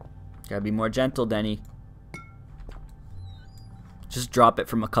 Gotta be more gentle, Denny. Just drop it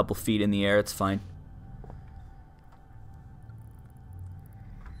from a couple feet in the air, it's fine.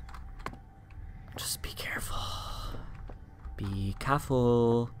 Just be careful. Be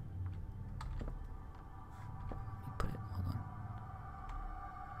careful. Put it, hold on.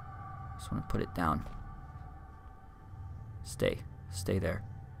 Just want to put it down. Stay there.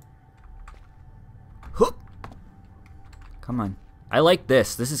 Hoop! Come on. I like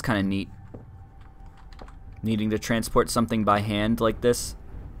this. This is kind of neat. Needing to transport something by hand like this.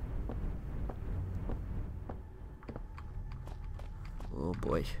 Oh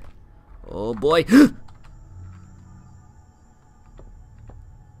boy. Oh boy.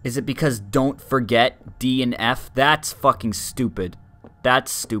 Is it because don't forget D and F? That's fucking stupid.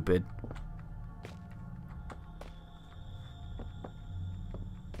 That's stupid.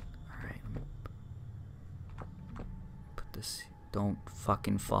 Alright. Put this... Don't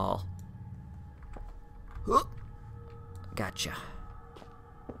fucking fall. Gotcha.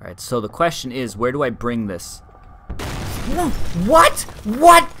 Alright, so the question is, where do I bring this? What?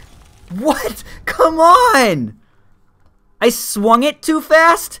 What? What? Come on! I swung it too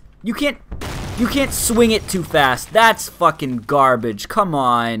fast? You can't swing it too fast. That's fucking garbage. Come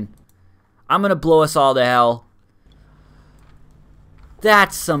on. I'm gonna blow us all to hell.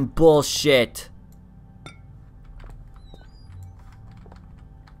 That's some bullshit.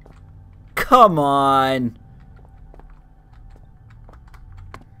 Come on.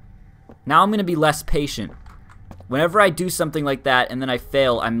 Now I'm gonna be less patient. Whenever I do something like that and then I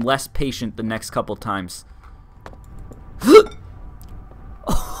fail, I'm less patient the next couple times.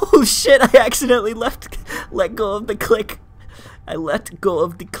 Oh shit, I accidentally let go of the click. I let go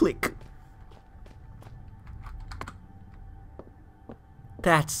of the click.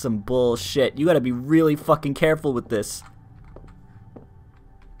 That's some bullshit. You gotta be really fucking careful with this.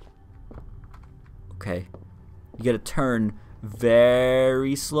 Okay. You gotta turn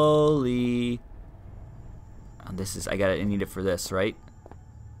very slowly. Oh, this is, I need it for this, right?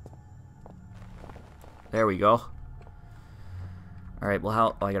 There we go. Alright, well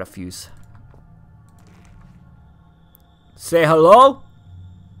how, oh, I got a fuse. Say hello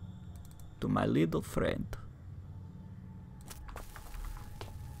to my little friend.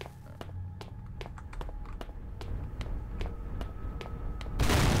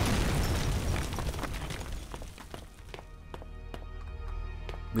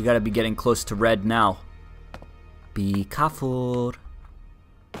 We gotta be getting close to red now. Be careful.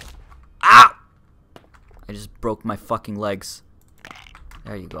 Ah! I just broke my fucking legs.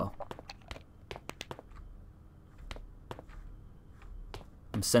 There you go.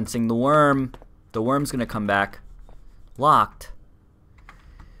 I'm sensing the worm. The worm's gonna come back. Locked.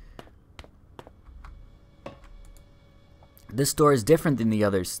 This door is different than the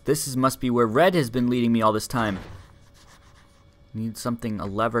others. This must be where red has been leading me all this time. Need something, a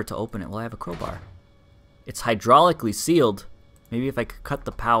lever to open it. Well, I have a crowbar. It's hydraulically sealed. Maybe if I could cut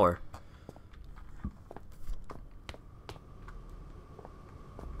the power.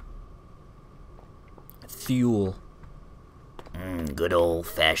 Fuel. Good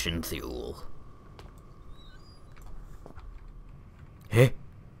old-fashioned fuel. Hey.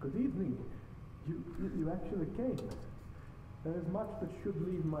 Good evening. You actually came. There is much that should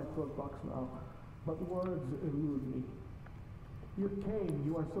leave my throat box now, but words elude me. You came,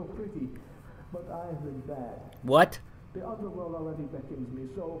 you are so pretty, but I have been bad. What? The underworld already beckons me,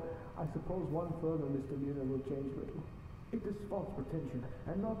 so I suppose one further misdemeanor will change little. It is false pretension,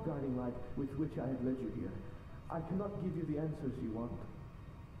 and not guiding light with which I have led you here. I cannot give you the answers you want.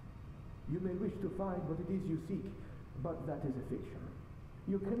 You may wish to find what it is you seek, but that is a fiction.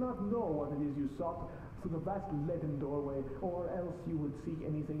 You cannot know what it is you sought through the vast leaden doorway, or else you would seek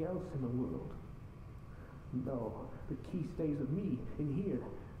anything else in the world. No, the key stays with me in here,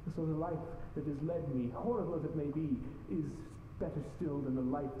 so the life that has led me, horrible as it may be, is better still than the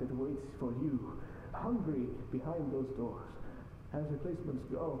life that waits for you, hungry behind those doors. As replacements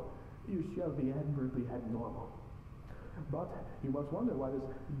go, you shall be admirably abnormal. But you must wonder why this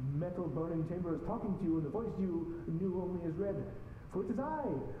metal burning chamber is talking to you in the voice you knew only as red. For it is I,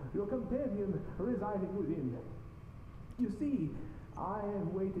 your companion, residing within. You see, I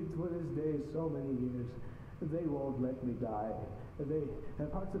have waited for this day so many years. They won't let me die.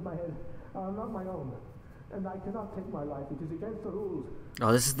 Parts of my head are not my own, and I cannot take my life. It is against the rules.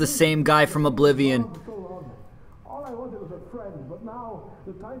 Oh, this is the same guy from Oblivion. All I wanted was a friend, but now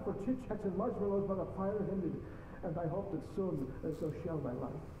the time for chit-chats and marshmallows by the fire is ended, and I hope that soon so shall my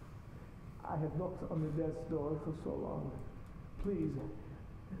life. I have knocked on the death's door for so long. Please,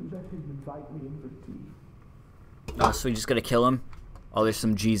 let him invite me in for tea. Oh, so we just gotta kill him? Oh, there's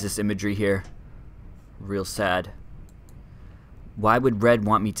some Jesus imagery here. Real sad. Why would Red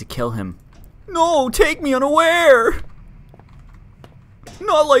want me to kill him? No, take me unaware!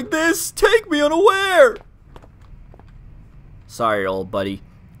 Not like this! Take me unaware! Sorry, old buddy.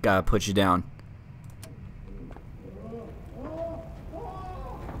 Gotta put you down.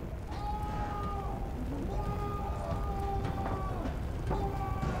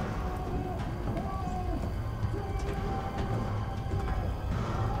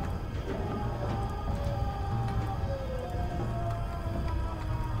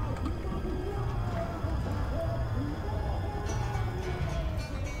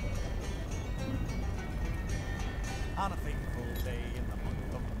 On a fateful day in the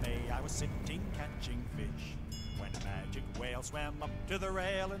month of May, I was sitting catching fish when a magic whale swam up to the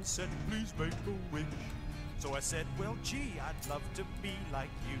rail and said, please make a wish. So I said, well, gee, I'd love to be like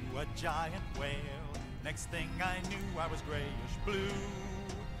you, a giant whale. Next thing I knew, I was grayish blue,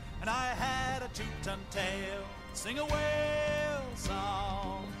 and I had a 2-ton tail. Sing a whale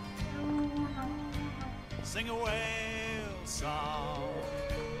song, sing a whale song.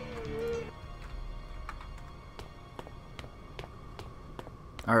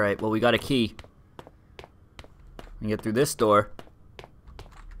 Alright, well, we got a key. We can get through this door.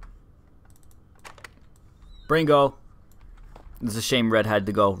 Bringo. It's a shame Red had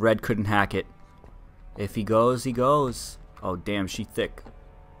to go. Red couldn't hack it. If he goes, he goes. Oh, damn, she thick.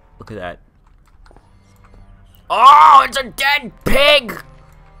 Look at that. Oh, it's a dead pig!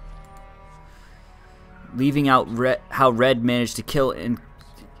 Leaving out how Red managed to kill and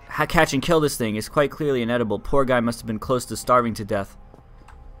catch and kill this thing is quite clearly inedible. Poor guy must have been close to starving to death.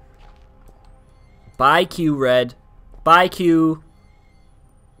 Bye, Q, Red. Bye, Q.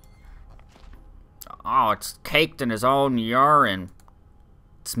 Oh, it's caked in his own urine.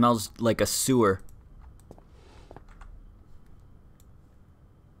 It smells like a sewer.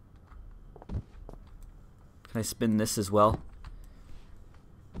 Can I spin this as well?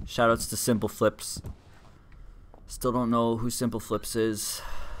 Shoutouts to Simple Flips. Still don't know who Simple Flips is.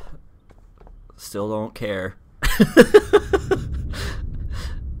 Still don't care.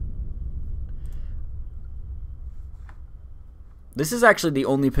 This is actually the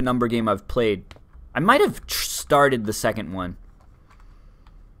only Penumbra game I've played. I might have started the second one.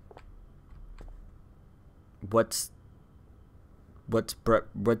 What's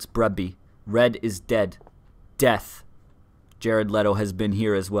Brubby? Red is dead. Death. Jared Leto has been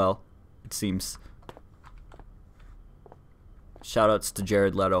here as well, it seems. Shoutouts to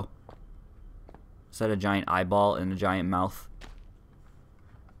Jared Leto. Is that a giant eyeball and a giant mouth?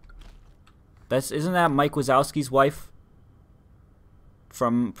 Isn't that Mike Wazowski's wife?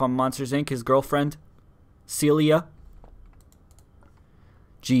 From Monsters Inc., his girlfriend? Celia?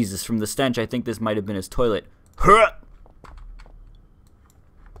 Jesus, from the stench, I think this might have been his toilet.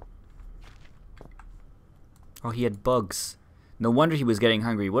 Oh, he had bugs. No wonder he was getting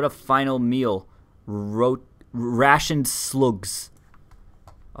hungry. What a final meal. Rationed slugs.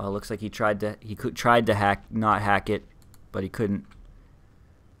 Oh, it looks like he tried to not hack it, but he couldn't.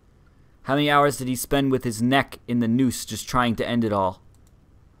 How many hours did he spend with his neck in the noose just trying to end it all?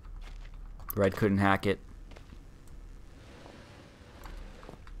 Red couldn't hack it.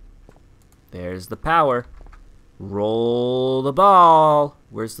 There's the power. Roll the ball.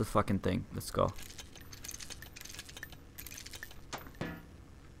 Where's the fucking thing? Let's go.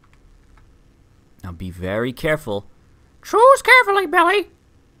 Now be very careful. Choose carefully, Billy.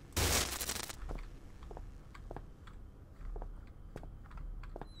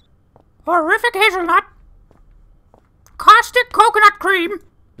 Horrific hazelnut. Caustic coconut cream.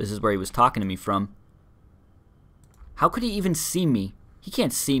 This is where he was talking to me from. How could he even see me? He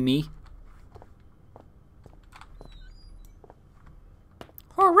can't see me.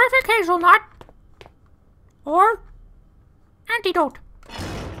 Horrific hazelnut. Or antidote.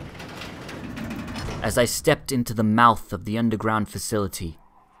 As I stepped into the mouth of the underground facility,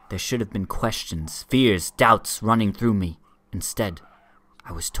 there should have been questions, fears, doubts running through me. Instead,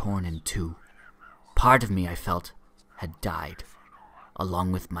 I was torn in two. Part of me, I felt, had died,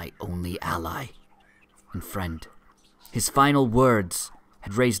 along with my only ally and friend. His final words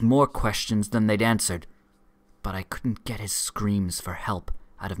had raised more questions than they'd answered, but I couldn't get his screams for help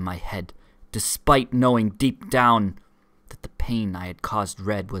out of my head, despite knowing deep down that the pain I had caused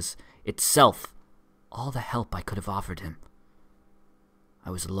Red was itself all the help I could have offered him.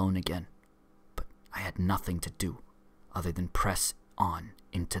 I was alone again, but I had nothing to do other than press on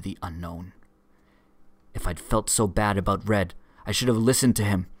into the unknown. If I'd felt so bad about Red, I should have listened to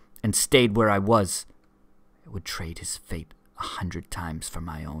him and stayed where I was. I would trade his fate 100 times for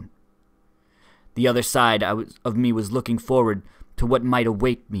my own. The other side of me was looking forward to what might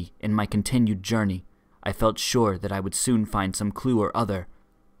await me in my continued journey. I felt sure that I would soon find some clue or other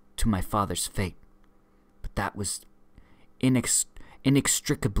to my father's fate. But that was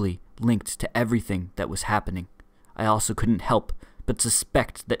inextricably linked to everything that was happening. I also couldn't help but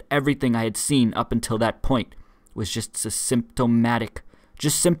suspect that everything I had seen up until that point was just symptomatic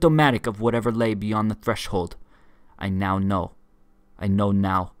of whatever lay beyond the threshold. I know now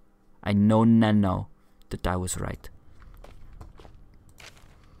that I was right.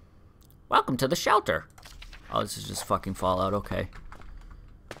 Welcome to the shelter. Oh, this is just fucking Fallout, okay.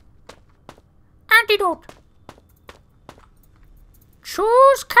 Antidote.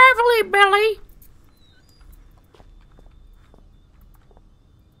 Choose carefully, Billy.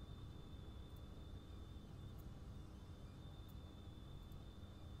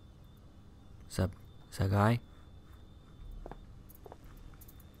 Is that guy?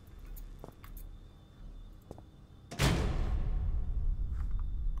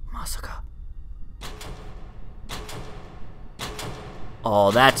 Masaka.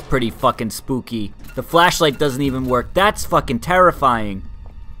 Oh, that's pretty fucking spooky. The flashlight doesn't even work. That's fucking terrifying.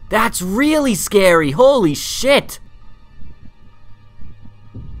 That's really scary. Holy shit.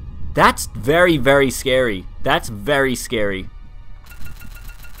 That's very, very scary. That's very scary.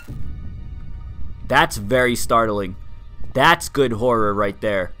 That's very startling. That's good horror right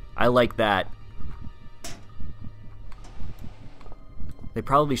there. I like that. They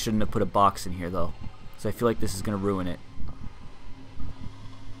probably shouldn't have put a box in here though, because I feel like this is gonna ruin it.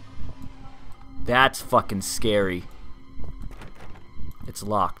 That's fucking scary. It's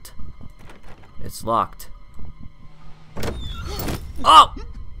locked. It's locked. Oh!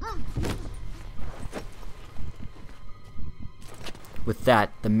 With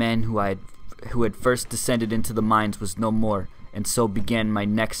that, the man who had first descended into the mines was no more, and so began my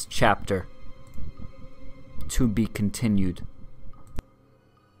next chapter. To be continued.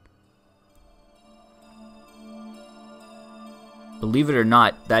 Believe it or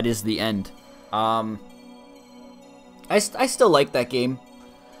not, that is the end. I still like that game.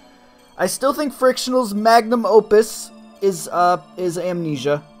 I still think Frictional's magnum opus is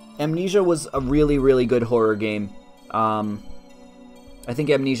Amnesia. Amnesia was a really, really good horror game. I think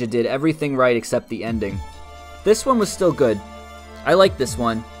Amnesia did everything right except the ending. This one was still good. I like this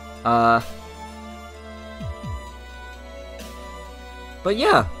one. But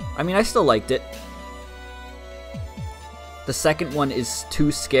yeah, I mean, I still liked it. The second one is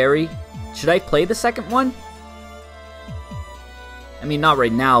too scary. Should I play the second one? I mean, not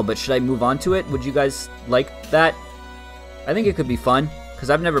right now, but should I move on to it? Would you guys like that? I think it could be fun, because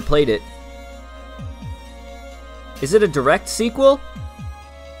I've never played it. Is it a direct sequel?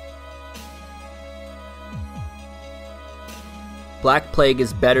 Black Plague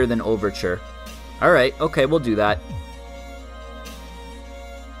is better than Overture. Alright, okay, we'll do that.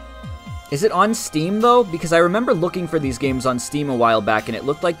 Is it on Steam, though? Because I remember looking for these games on Steam a while back, and it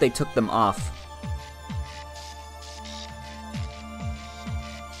looked like they took them off.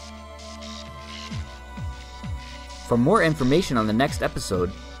 For more information on the next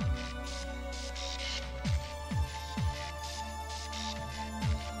episode...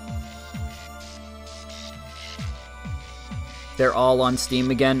 They're all on Steam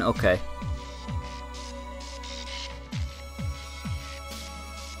again? Okay.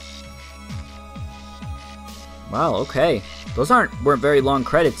 Wow, okay. Those weren't very long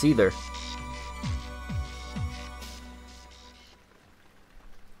credits either.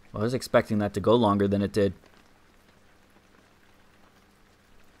 I was expecting that to go longer than it did.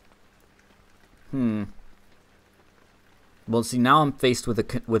 Well, see, now I'm faced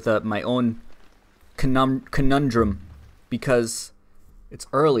with my own conundrum, because it's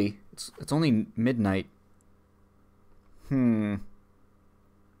early. It's only midnight. All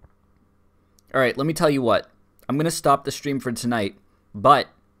right, let me tell you what. I'm going to stop the stream for tonight, but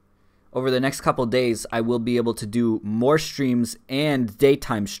over the next couple days, I will be able to do more streams and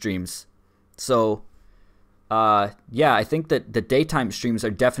daytime streams. So, yeah, I think that the daytime streams are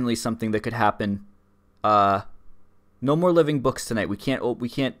definitely something that could happen. No more living books tonight. We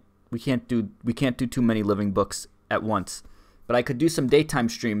can't do too many living books at once. But I could do some daytime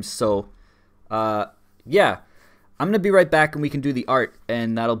streams. So, yeah, I'm going to be right back and we can do the art,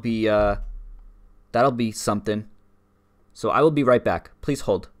 and that'll be something. So I will be right back. Please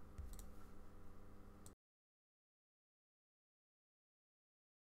hold.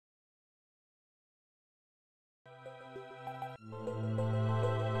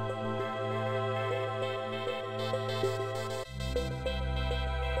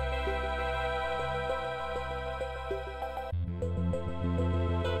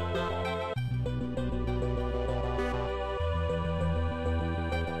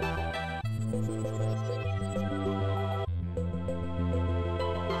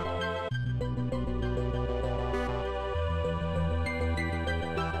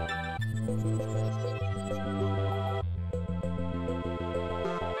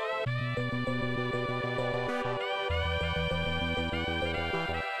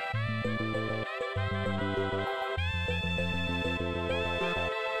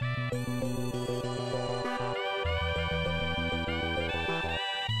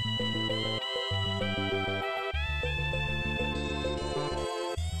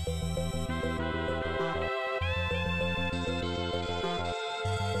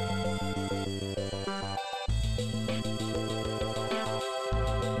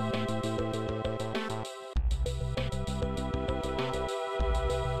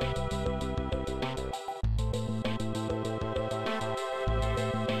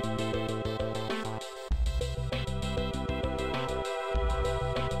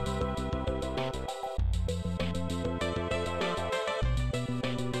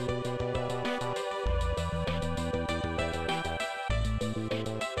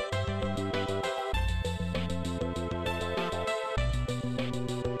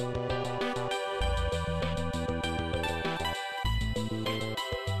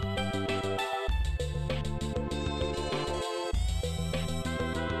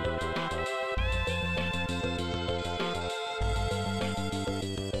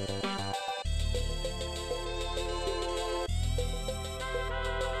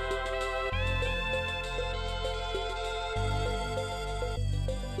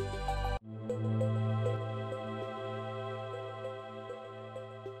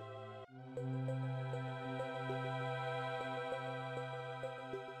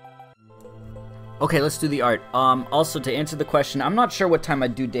 Okay, let's do the art. Also, to answer the question, I'm not sure what time I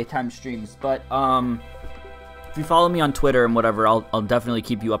do daytime streams, but, if you follow me on Twitter and whatever, I'll definitely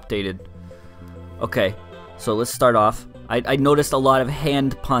keep you updated. Okay, so let's start off. I noticed a lot of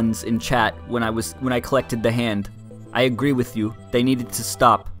hand puns in chat when I collected the hand. I agree with you. They needed to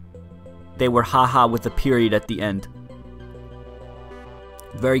stop. They were haha with a period at the end.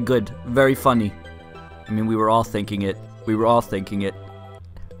 Very good. Very funny. I mean, we were all thinking it. We were all thinking it.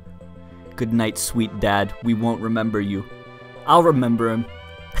 Good night, sweet dad. We won't remember you. I'll remember him.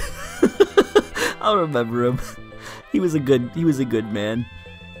 I'll remember him. He was a good man.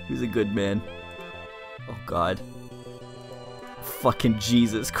 He was a good man. Oh god. Fucking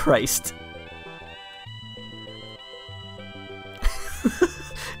Jesus Christ.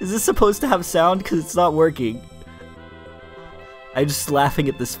 Is this supposed to have sound? Because it's not working. I'm just laughing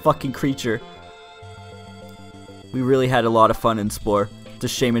at this fucking creature. We really had a lot of fun in Spore. It's a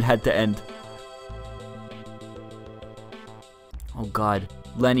shame it had to end. Oh god.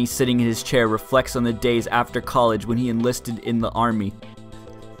 Lenny, sitting in his chair, reflects on the days after college when he enlisted in the army.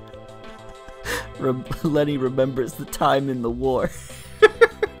 Lenny remembers the time in the war.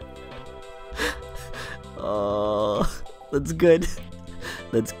 Oh, that's good.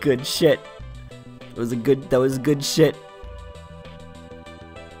 That's good shit. That was good shit.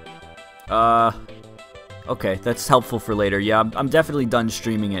 Okay, that's helpful for later. Yeah, I'm definitely done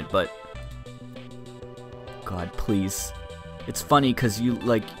streaming it, but God, please. It's funny because you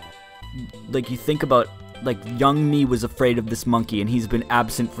you think about, like, young me was afraid of this monkey and he's been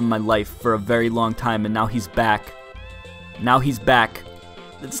absent from my life for a very long time and now he's back. Now he's back.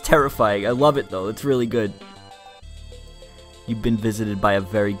 It's terrifying. I love it though. It's really good. You've been visited by a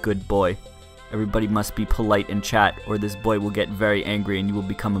very good boy. Everybody must be polite in chat or this boy will get very angry and you will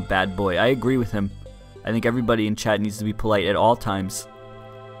become a bad boy. I agree with him. I think everybody in chat needs to be polite at all times.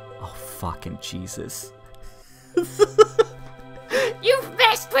 Oh, fucking Jesus. You've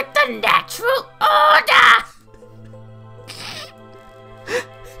messed with the natural order!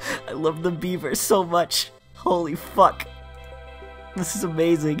 I love the beaver so much. Holy fuck. This is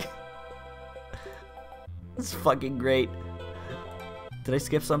amazing. This is fucking great. Did I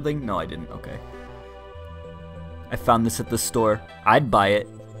skip something? No, I didn't. Okay. I found this at the store. I'd buy it.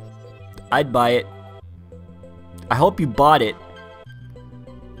 I'd buy it. I hope you bought it.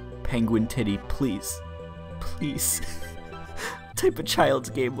 Penguin titty, please. Please. What type of child's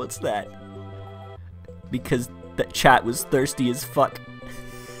game? What's that? Because that chat was thirsty as fuck.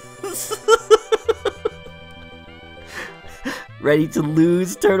 Ready to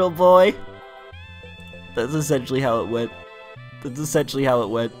lose, turtle boy? That's essentially how it went. That's essentially how it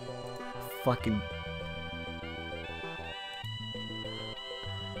went. Fucking...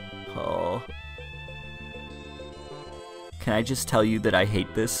 Oh. Can I just tell you that I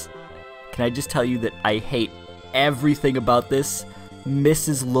hate this? Can I just tell you that I hate everything about this?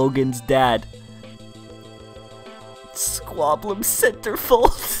 Mrs. Logan's dad. Squablum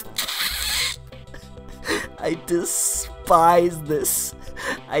centerfold. I despise this.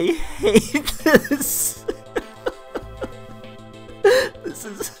 I hate this. This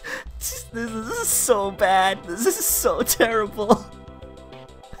is so bad. This is so terrible.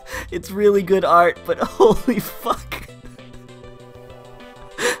 It's really good art, but holy fuck.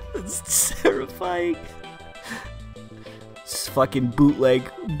 It's terrifying. It's fucking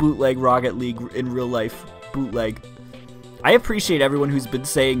bootleg Rocket League in real life. Bootleg. I appreciate everyone who's been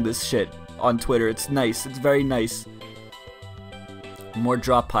saying this shit on Twitter. It's nice. It's very nice. More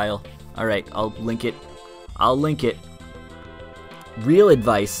drop pile. Alright, I'll link it. I'll link it. Real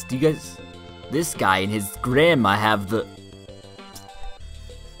advice. Do you guys... This guy and his grandma have the...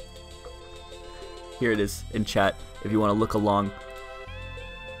 Here it is in chat if you want to look along.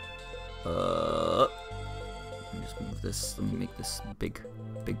 Let me just move this. Let me make this big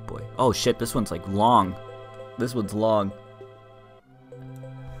boy. Oh shit, this one's like long. This one's long.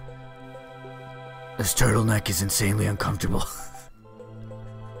 This turtleneck is insanely uncomfortable.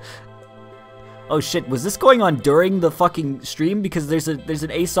 Oh shit, was this going on during the fucking stream? Because there's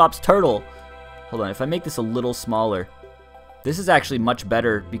an Aesop's turtle. Hold on, if I make this a little smaller. This is actually much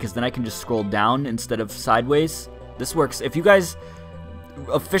better because then I can just scroll down instead of sideways. This works. If you guys...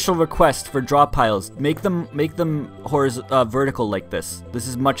 Official request for drop piles. Make them vertical like this. This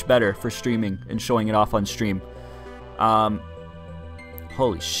is much better for streaming and showing it off on stream.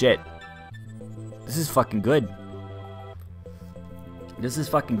 Holy shit. This is fucking good. This is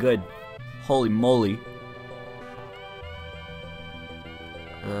fucking good. Holy moly.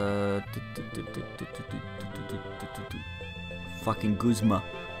 Fucking Guzma.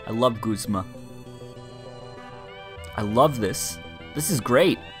 I love Guzma. I love this. This is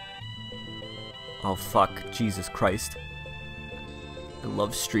great. Oh fuck, Jesus Christ. I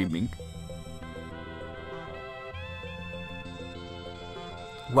love streaming.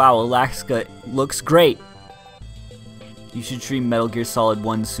 Wow, Alaska looks great. You should stream Metal Gear Solid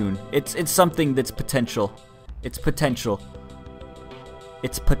 1 soon. It's something that's potential. It's potential.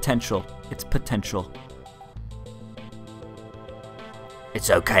 It's potential. It's potential. It's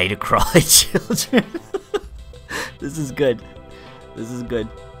okay to cry, children. This is good. This is good.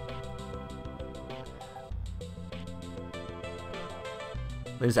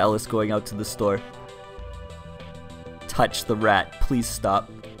 There's Ellis going out to the store. Touch the rat. Please stop.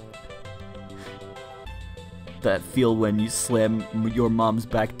 That feel when you slam your mom's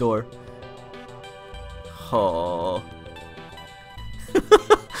back door. Oh.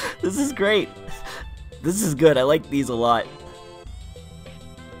 This is great. This is good. I like these a lot.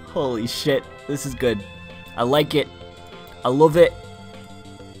 Holy shit. This is good. I like it. I love it.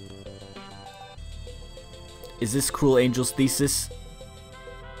 Is this Cruel Angel's thesis?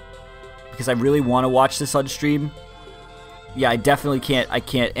 Because I really want to watch this on stream. Yeah, I definitely can't. I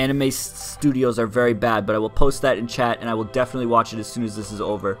can't. Anime studios are very bad, but I will post that in chat, and I will definitely watch it as soon as this is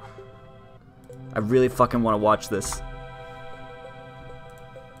over. I really fucking want to watch this.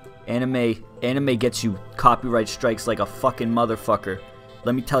 Anime gets you copyright strikes like a fucking motherfucker.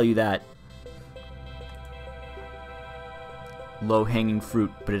 Let me tell you that. Low-hanging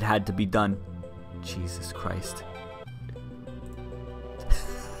fruit, but it had to be done. Jesus Christ.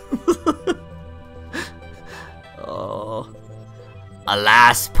 Oh.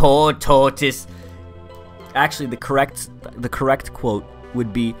 Alas, poor tortoise. Actually, the correct quote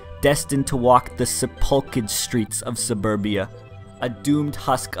would be, destined to walk the sepulchred streets of suburbia. A doomed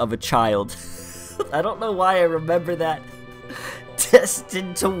husk of a child. I don't know why I remember that.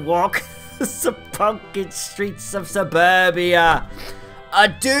 Destined to walk the sepulchred streets of suburbia. A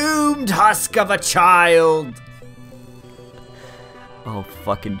doomed husk of a child. Oh,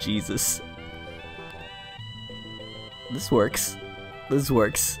 fucking Jesus. This works. This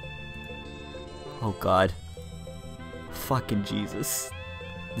works. Oh, God. Fucking Jesus.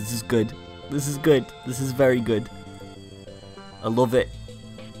 This is good. This is good. This is very good. I love it.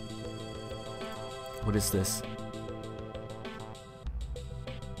 What is this?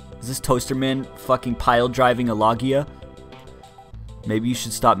 Is this Toaster Man fucking pile driving a Logia? Maybe you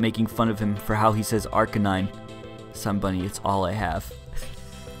should stop making fun of him for how he says Arcanine. Sunbunny, it's all I have.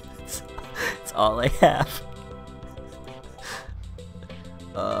 It's all I have.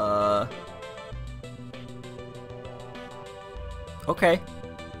 Okay.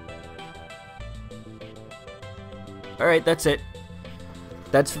 Alright, that's it.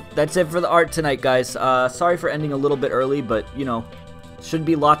 That's it for the art tonight, guys. Sorry for ending a little bit early, but, you know, should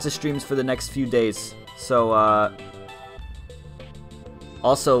be lots of streams for the next few days. So,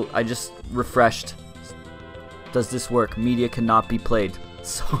 also, I just refreshed. Does this work? Media cannot be played.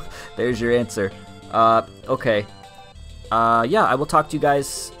 So, there's your answer. Okay. Yeah, I will talk to you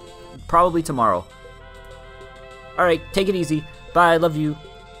guys probably tomorrow. Alright, take it easy. Bye, love you.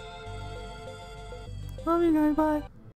 Love you guys, bye.